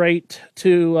was great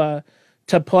to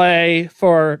play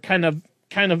for kind of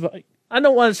I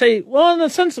don't want to say, well, in a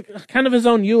sense, kind of his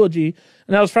own eulogy.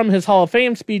 And that was from his Hall of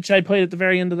Fame speech I played at the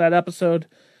very end of that episode.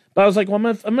 But I was like, well,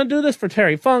 I'm going to do this for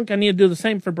Terry Funk. I need to do the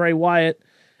same for Bray Wyatt.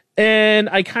 And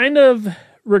I kind of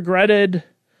regretted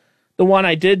the one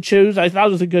I did choose. I thought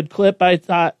it was a good clip. I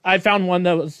thought I found one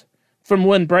that was from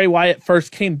when Bray Wyatt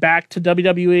first came back to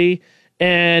WWE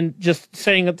and just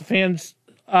saying that the fans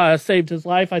saved his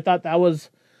life. I thought that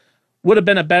would have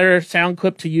been a better sound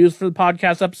clip to use for the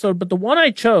podcast episode. But the one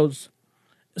I chose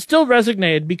still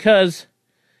resonated because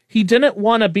he didn't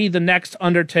want to be the next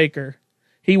Undertaker.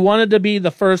 He wanted to be the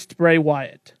first Bray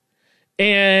Wyatt.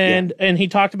 And he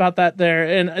talked about that there.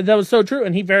 And that was so true.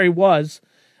 And he very was.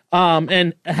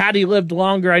 And had he lived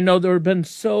longer, I know there would have been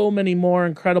so many more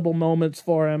incredible moments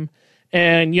for him.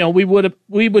 And, we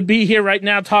would be here right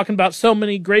now talking about so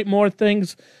many great more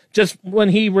things just when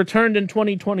he returned in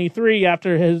 2023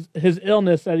 after his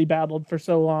illness that he battled for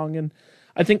so long. And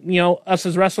I think, us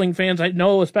as wrestling fans, I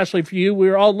know, especially for you, we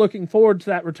were all looking forward to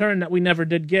that return that we never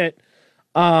did get.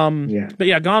 But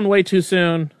yeah, gone way too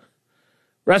soon.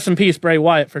 Rest in peace, Bray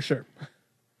Wyatt, for sure.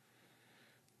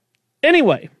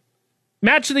 Anyway,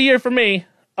 match of the year for me.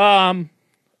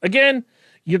 Again,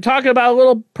 you're talking about a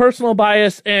little personal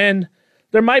bias, and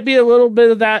there might be a little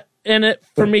bit of that in it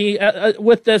for me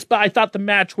with this, but I thought the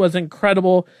match was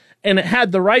incredible, and it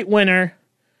had the right winner.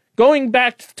 Going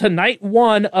back to night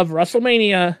one of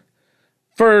WrestleMania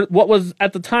for what was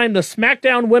at the time the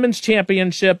SmackDown Women's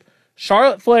Championship,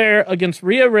 Charlotte Flair against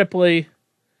Rhea Ripley.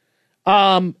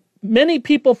 Many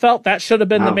people felt that should have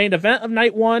been the main event of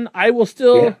night one. I'll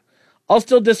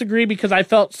still disagree because I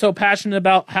felt so passionate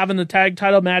about having the tag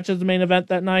title match as the main event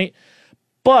that night.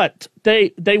 But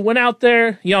they went out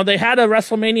there, they had a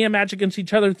WrestleMania match against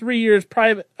each other 3 years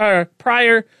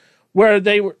prior where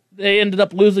they ended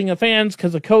up losing the fans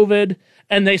because of COVID.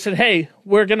 And they said, hey,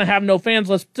 we're going to have no fans.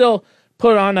 Let's still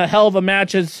put on a hell of a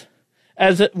match as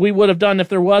we would have done if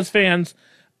there was fans.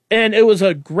 And it was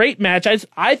a great match.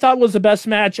 I thought it was the best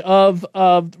match of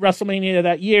WrestleMania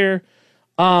that year.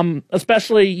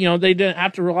 Especially, they didn't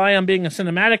have to rely on being a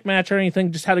cinematic match or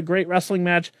anything, just had a great wrestling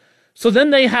match. So then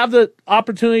they have the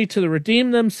opportunity to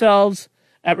redeem themselves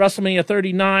at WrestleMania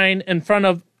 39 in front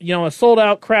of, a sold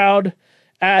out crowd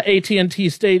at AT&T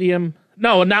Stadium.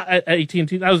 No, not at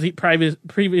AT&T. That was the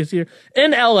previous year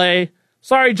in LA.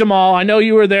 Sorry, Jamal. I know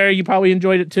you were there. You probably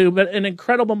enjoyed it too, but an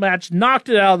incredible match, knocked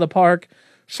it out of the park.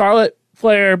 Charlotte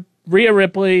Flair, Rhea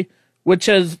Ripley, which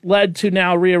has led to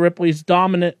now Rhea Ripley's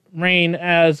dominant reign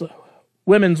as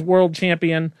women's world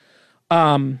champion.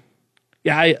 That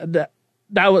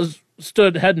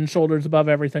stood head and shoulders above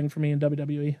everything for me in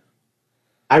WWE.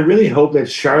 I really hope that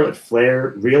Charlotte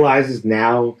Flair realizes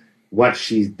now what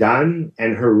she's done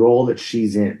and her role that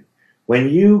she's in. When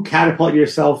you catapult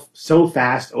yourself so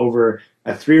fast over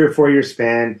a 3 or 4 year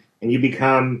span and you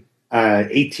become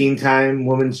 18-time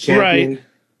women's champion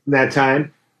in that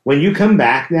time, when you come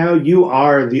back now, you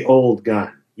are the old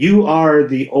gun. You are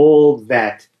the old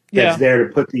vet that's there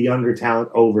to put the younger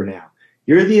talent over now.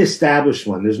 You're the established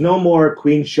one. There's no more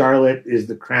Queen Charlotte is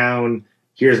the crown.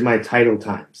 Here's my title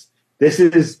times.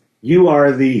 You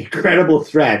are the credible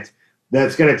threat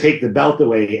that's going to take the belt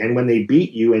away. And when they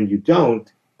beat you and you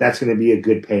don't, that's going to be a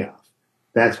good payoff.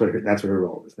 That's what her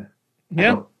role is now.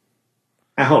 Yeah.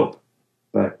 I hope.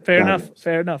 But fair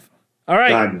enough. All right.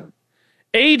 God knows.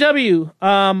 AEW.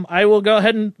 I will go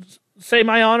ahead and say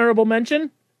my honorable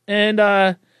mention, and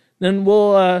then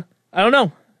we'll. I don't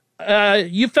know.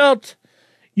 You felt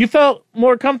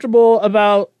more comfortable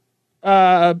about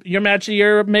your match of the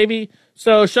year, maybe.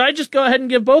 So should I just go ahead and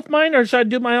give both mine, or should I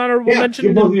do my honorable mention?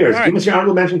 Give both yours. Right. Give us your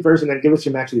honorable mention first, and then give us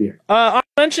your match of the year. Honorable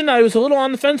mention, I was a little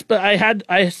on the fence, but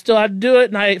I still had to do it,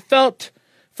 and I felt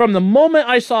from the moment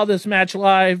I saw this match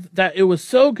live that it was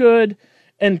so good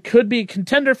and could be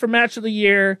contender for match of the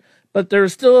year, but there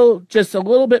was still just a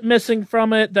little bit missing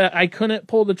from it that I couldn't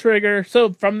pull the trigger.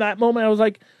 So from that moment, I was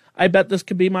like, I bet this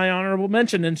could be my honorable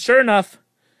mention. And sure enough,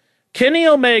 Kenny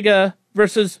Omega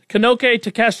versus Konosuke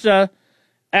Takeshita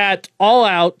at All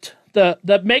Out,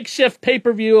 the makeshift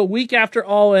pay-per-view a week after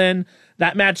All In.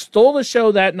 That match stole the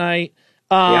show that night.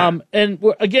 And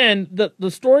again,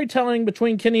 the storytelling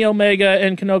between Kenny Omega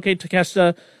and Konosuke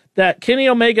Takeshita, that Kenny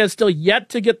Omega is still yet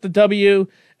to get the W,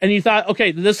 and you thought,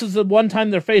 okay, this is the one time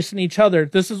they're facing each other.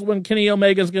 This is when Kenny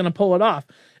Omega is going to pull it off.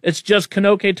 It's just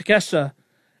Konosuke Takeshita.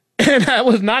 And that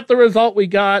was not the result we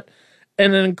got.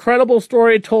 And an incredible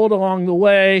story told along the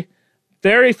way.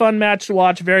 Very fun match to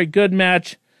watch. Very good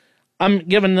match. I'm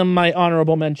giving them my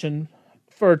honorable mention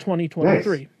for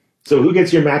 2023. Nice. So who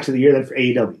gets your match of the year then for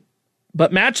AEW?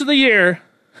 But match of the year,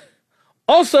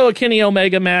 also a Kenny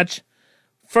Omega match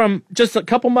from just a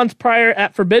couple months prior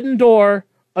at Forbidden Door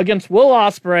against Will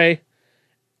Ospreay.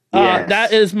 Yes.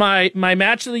 That is my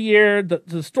match of the year.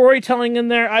 The storytelling in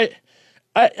there. I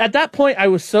at that point, I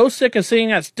was so sick of seeing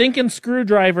that stinking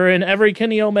screwdriver in every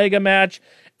Kenny Omega match.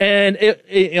 And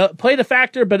it played a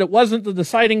factor, but it wasn't the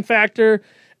deciding factor.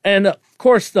 And of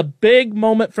course, the big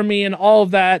moment for me in all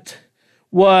of that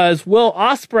was Will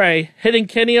Ospreay hitting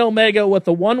Kenny Omega with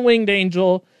the one-winged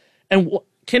angel, and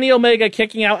Kenny Omega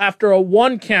kicking out after a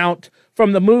 1 count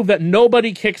from the move that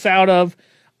nobody kicks out of.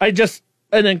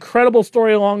 An incredible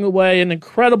story along the way, an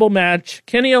incredible match.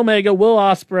 Kenny Omega, Will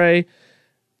Ospreay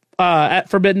at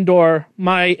Forbidden Door,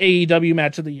 my AEW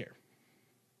match of the year.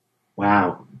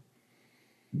 Wow.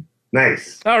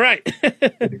 Nice. All right.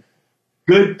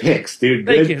 Good picks, dude.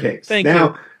 Good picks. Thank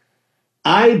you.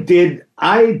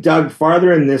 I dug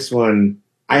farther in this one.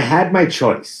 I had my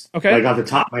choice. Okay. Like off the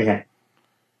top of my head.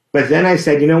 But then I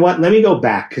said, you know what? Let me go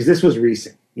back, because this was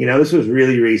recent. This was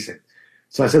really recent.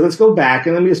 So I said, let's go back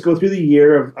and let me just go through the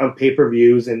year of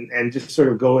pay-per-views and just sort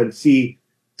of go and see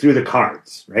through the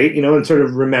cards, right? And sort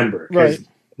of remember. Right.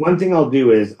 One thing I'll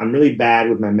do is, I'm really bad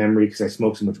with my memory because I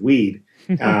smoke so much weed,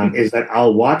 is that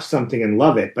I'll watch something and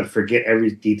love it, but forget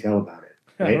every detail about it.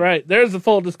 Right? Right. There's the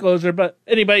full disclosure, but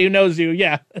anybody who knows you,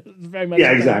 it's very much.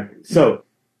 Yeah, exactly. So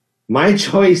my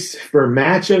choice for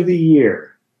match of the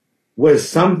year was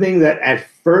something that at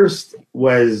first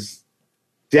was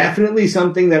definitely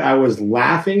something that I was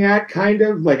laughing at, kind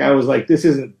of. Like, I was like, this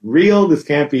isn't real. This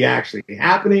can't be actually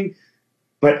happening.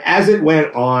 But as it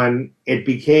went on, it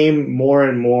became more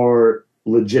and more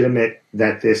legitimate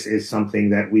that this is something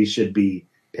that we should be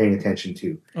paying attention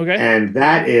to. Okay. And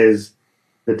that is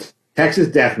the Texas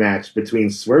Death Match between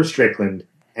Swerve Strickland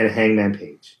and Hangman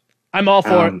Page. I'm all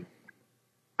for it.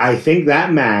 I think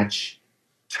that match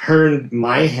turned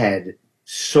my head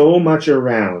so much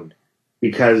around,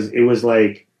 because it was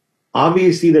like,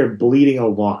 obviously they're bleeding a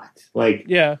lot. Like,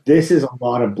 this is a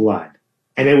lot of blood.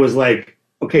 And it was like,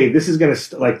 okay, this is going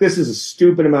to, this is a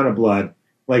stupid amount of blood.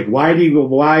 Like, why are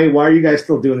you guys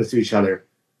still doing this to each other?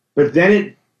 But then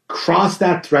it crossed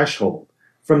that threshold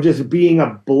from just being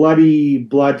a bloody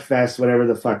blood fest, whatever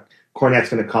the fuck Cornette's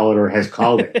going to call it or has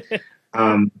called it,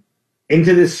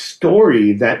 into this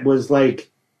story that was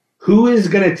like, who is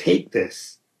going to take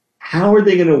this? How are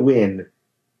they going to win?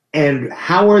 And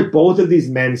how are both of these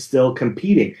men still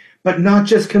competing? But not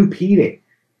just competing.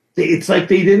 It's like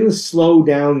they didn't slow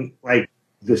down, like,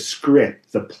 the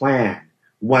script, the plan,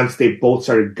 once they both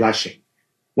started gushing.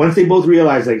 Once they both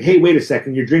realized, like, hey, wait a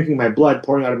second, you're drinking my blood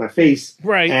pouring out of my face.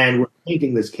 Right. And we're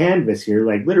painting this canvas here,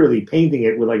 like literally painting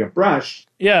it with like a brush.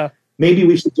 Yeah. Maybe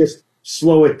we should just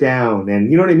slow it down. And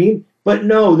you know what I mean? But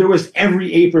no, there was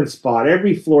every apron spot,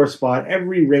 every floor spot,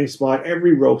 every ring spot,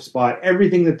 every rope spot,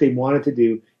 everything that they wanted to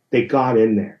do, they got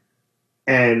in there.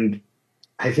 And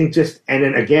I think and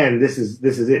then again, this is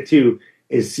it too,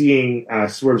 is seeing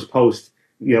Swerve's post,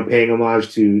 paying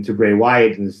homage to Bray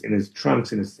Wyatt in his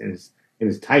trunks and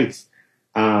his tights.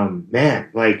 Man,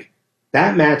 like,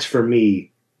 that match for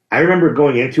me, I remember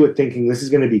going into it thinking this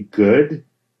is going to be good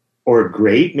or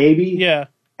great, maybe. Yeah.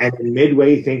 And then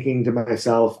midway thinking to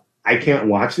myself, I can't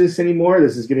watch this anymore.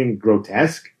 This is getting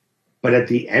grotesque. But at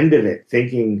the end of it,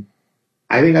 thinking,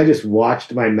 I think I just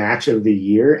watched my match of the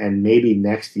year and maybe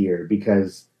next year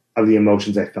because of the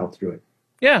emotions I felt through it.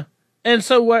 Yeah. And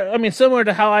so, similar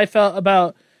to how I felt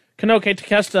about Konosuke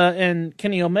Takeshita and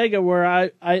Kenny Omega, where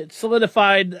I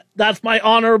solidified that's my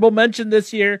honorable mention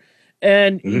this year,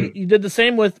 and you did the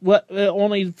same with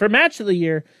only for match of the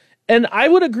year. And I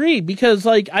would agree because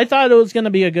like I thought it was going to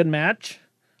be a good match.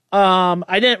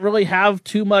 I didn't really have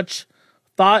too much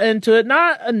thought into it,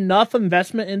 not enough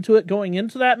investment into it going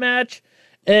into that match.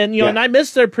 And, and I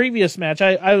missed their previous match.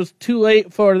 I was too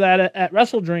late for that at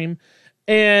Wrestle Dream.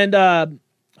 And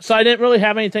so I didn't really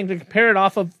have anything to compare it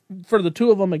off of for the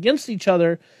two of them against each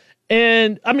other.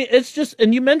 And, I mean, it's just,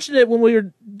 and you mentioned it when we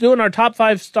were doing our top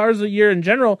 5 stars of the year in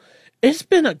general. It's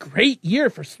been a great year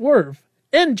for Swerve.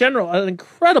 In general, an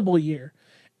incredible year.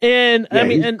 And, I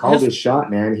mean, and called his shot,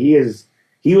 man. He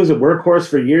was a workhorse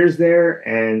for years there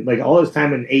and, like, all his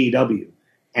time in AEW.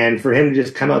 And for him to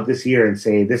just come out this year and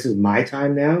say, this is my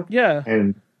time now. Yeah.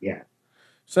 And, yeah.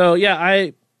 So, yeah,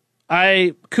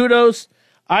 I kudos.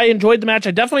 I enjoyed the match.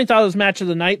 I definitely thought it was match of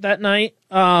the night that night.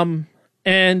 And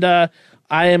I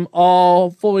am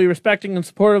all fully respecting and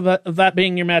supportive of that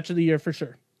being your match of the year for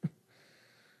sure.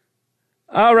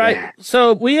 All right. Yeah.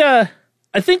 So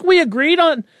I think we agreed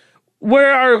on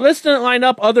where our list didn't line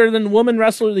up other than Woman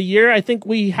Wrestler of the Year. I think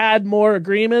we had more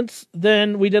agreements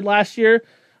than we did last year.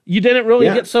 You didn't really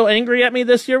get so angry at me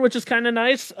this year, which is kind of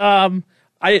nice. I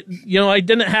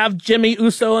didn't have Jimmy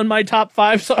Uso in my top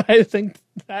 5, so I think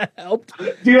that helped.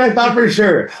 Dude, I thought for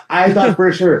sure. I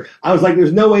was like,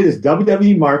 there's no way this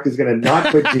WWE mark is going to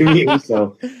not put Jimmy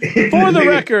Uso. For the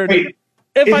record. Wait,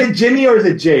 is it Jimmy or is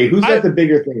it Jay? Who's got the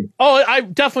bigger thing? Oh, I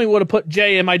definitely would have put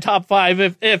Jay in my top 5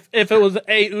 if it was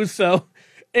A Uso.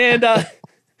 And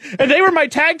and they were my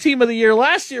tag team of the year.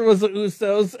 Last year was the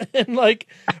Usos. And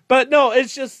but no,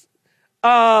 it's just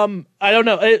I don't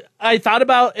know. I thought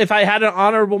about if I had an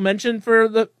honorable mention for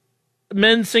the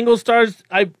men's single stars,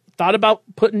 I thought about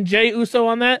putting Jay Uso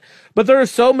on that. But there are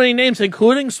so many names,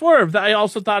 including Swerve, that I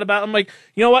also thought about. I'm like,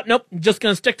 you know what? Nope, I'm just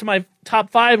gonna stick to my top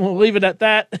 5 and we'll leave it at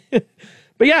that.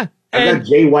 But yeah, I've got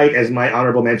Jay White as my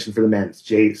honorable mention for the men's.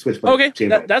 Jay Switchblade. Okay, Jay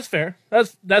that's fair.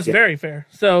 That's very fair.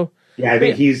 So yeah, I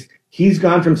think he's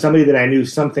gone from somebody that I knew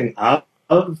something of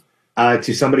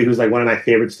to somebody who's like one of my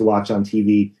favorites to watch on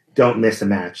TV. Don't miss a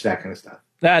match, that kind of stuff.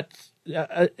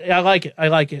 I like it. I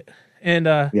like it, and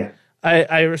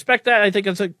I respect that. I think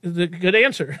it's a good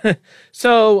answer.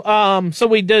 So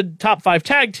we did top 5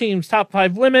 tag teams, top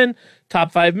 5 women,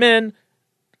 top 5 men.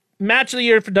 Match of the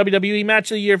year for WWE,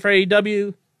 match of the year for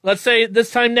AEW. Let's say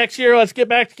this time next year, let's get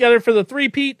back together for the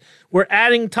three-peat. We're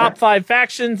adding top 5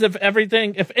 factions. If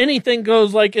anything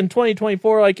goes like in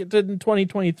 2024, like it did in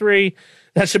 2023,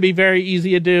 that should be very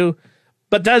easy to do.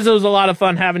 But Dez, it was a lot of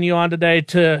fun having you on today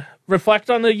to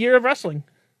reflect on the year of wrestling.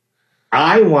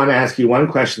 I want to ask you one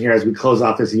question here as we close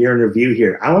off this year in review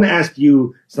here. I want to ask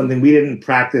you something we didn't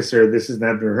practice or this is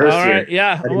not rehearsed all right, here.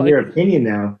 Yeah. But in your opinion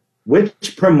now,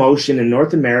 which promotion in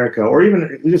North America or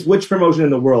even just which promotion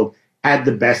in the world had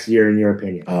the best year in your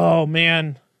opinion? Oh,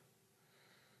 man.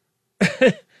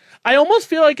 I almost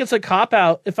feel like it's a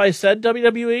cop-out if I said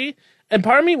WWE, and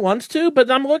part of me wants to,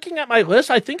 but I'm looking at my list.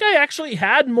 I think I actually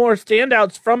had more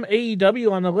standouts from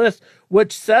AEW on the list,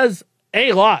 which says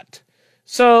a lot.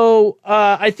 So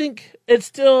I think it's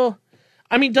still...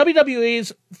 I mean,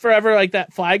 WWE's forever like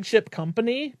that flagship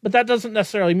company, but that doesn't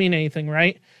necessarily mean anything,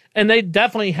 right? And they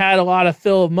definitely had a lot of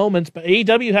fill of moments, but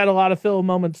AEW had a lot of fill of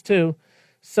moments too.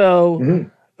 So,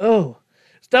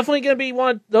 it's definitely going to be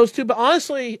one of those two. But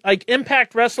honestly, like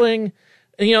Impact Wrestling,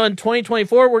 in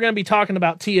 2024, we're going to be talking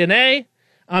about TNA.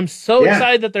 I'm so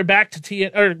excited that they're back to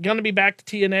TNA, or going to be back to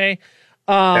TNA.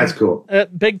 That's cool.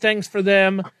 Big things for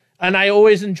them. And I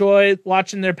always enjoy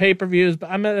watching their pay-per-views, but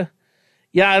I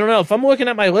don't know. If I'm looking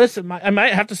at my list, I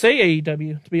might have to say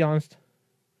AEW, to be honest.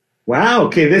 Wow.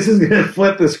 Okay, this is going to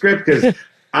flip the script because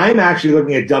I'm actually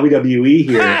looking at WWE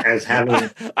here as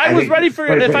having. I was ready for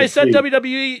if I said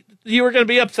WWE, you were going to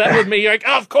be upset with me. You're like,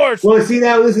 oh, of course. Well, see,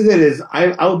 now this is it.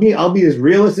 I'll be as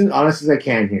realistic and honest as I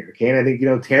can here. Okay, and I think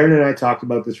Taryn and I talked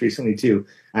about this recently too,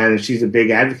 and she's a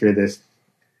big advocate of this.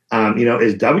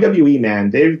 Is WWE, man?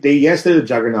 They're the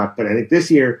juggernaut, but I think this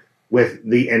year with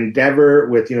the Endeavor,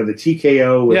 with the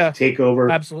TKO, with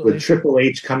Takeover, absolutely. with Triple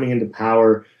H coming into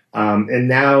power. And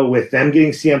now with them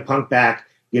getting CM Punk back,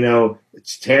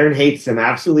 Taryn hates him,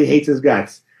 absolutely hates his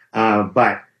guts.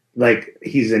 But like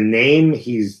he's a name,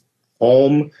 he's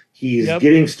home, he's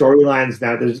getting storylines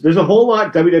now. There's a whole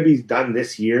lot WWE's done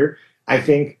this year. I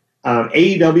think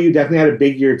AEW definitely had a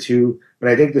big year too, but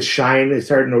I think the shine is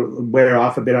starting to wear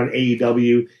off a bit on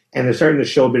AEW, and they're starting to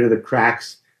show a bit of the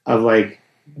cracks of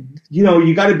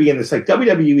you got to be in this. Like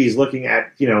WWE is looking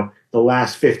at the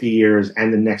last 50 years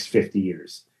and the next 50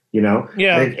 years. I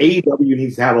think AEW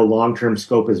needs to have a long-term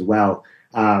scope as well,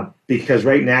 because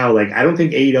right now, I don't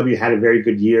think AEW had a very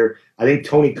good year. I think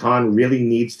Tony Khan really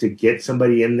needs to get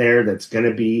somebody in there that's going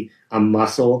to be a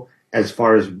muscle as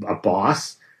far as a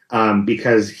boss.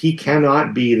 because he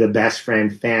cannot be the best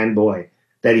friend fanboy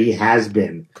that he has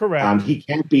been. Correct. He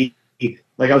can't be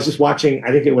like, I was just watching,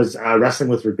 I think it was Wrestling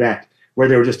with Regret, where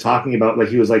they were just talking about, like,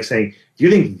 he was like saying, do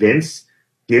you think Vince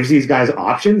gives these guys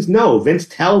options? No, Vince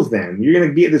tells them, you're going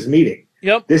to be at this meeting.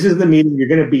 Yep. This is the meeting, you're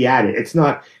going to be at it. It's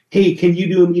not, hey, can you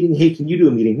do a meeting? Hey, can you do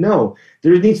a meeting? No,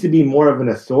 there needs to be more of an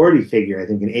authority figure, I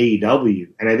think, in AEW.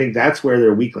 And I think that's where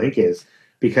their weak link is,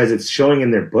 because it's showing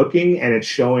in their booking and it's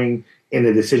showing in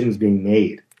the decisions being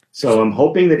made. So I'm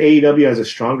hoping that AEW has a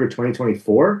stronger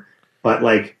 2024, but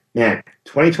like, man,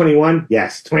 2021,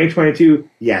 yes. 2022,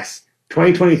 yes.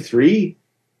 2023,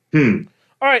 All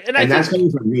right, and that's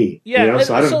coming from me. Yeah, you know?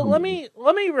 So I don't know. let me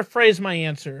rephrase my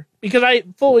answer, because I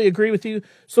fully agree with you.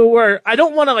 So where I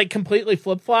don't want to like completely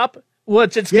flip flop,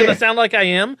 which it's going to sound like I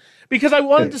am, because I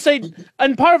wanted to say,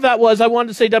 and part of that was I wanted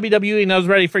to say WWE, and I was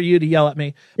ready for you to yell at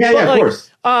me. Yeah, but, of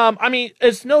course. I mean,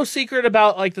 it's no secret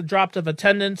about like the drop of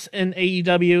attendance in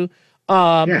AEW.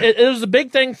 It was a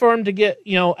big thing for him to get,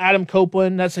 Adam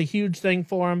Copeland. That's a huge thing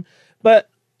for him. But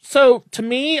so to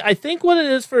me, I think what it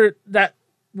is for that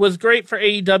was great for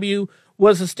AEW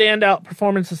was a standout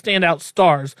performance, a standout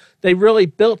stars. They really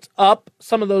built up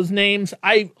some of those names.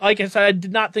 Like I said, I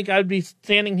did not think I would be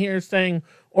standing here saying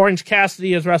Orange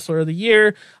Cassidy as Wrestler of the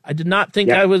Year. I did not think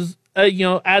I was,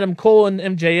 Adam Cole and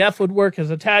MJF would work as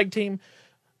a tag team.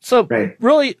 So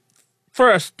really,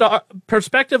 for a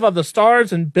perspective of the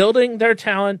stars and building their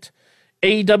talent,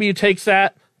 AEW takes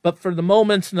that. But for the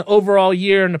moments and the overall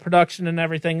year and the production and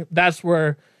everything, that's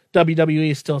where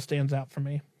WWE still stands out for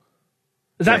me.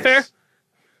 Is that fair?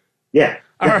 Yeah.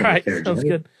 All right. Fair, sounds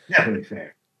good. Definitely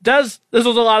fair. This was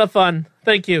a lot of fun.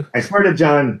 Thank you. I swear to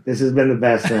John, this has been the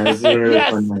best, man. This is a really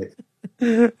fun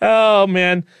night. Oh,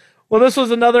 man. Well, this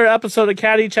was another episode of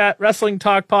Caddy Chat Wrestling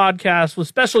Talk Podcast with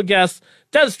special guests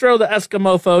Deztro the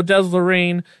Eskimofo, Dez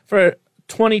Loreen, for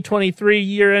 2023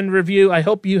 year-end review. I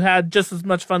hope you had just as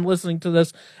much fun listening to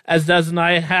this as Dez and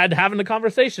I had having a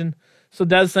conversation. So,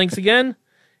 Dez, thanks again.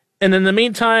 And in the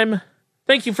meantime,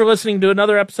 thank you for listening to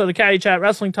another episode of Caddy Chat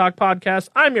Wrestling Talk Podcast.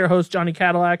 I'm your host, Johnny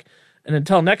Cadillac. And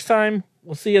until next time,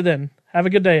 we'll see you then. Have a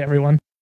good day, everyone.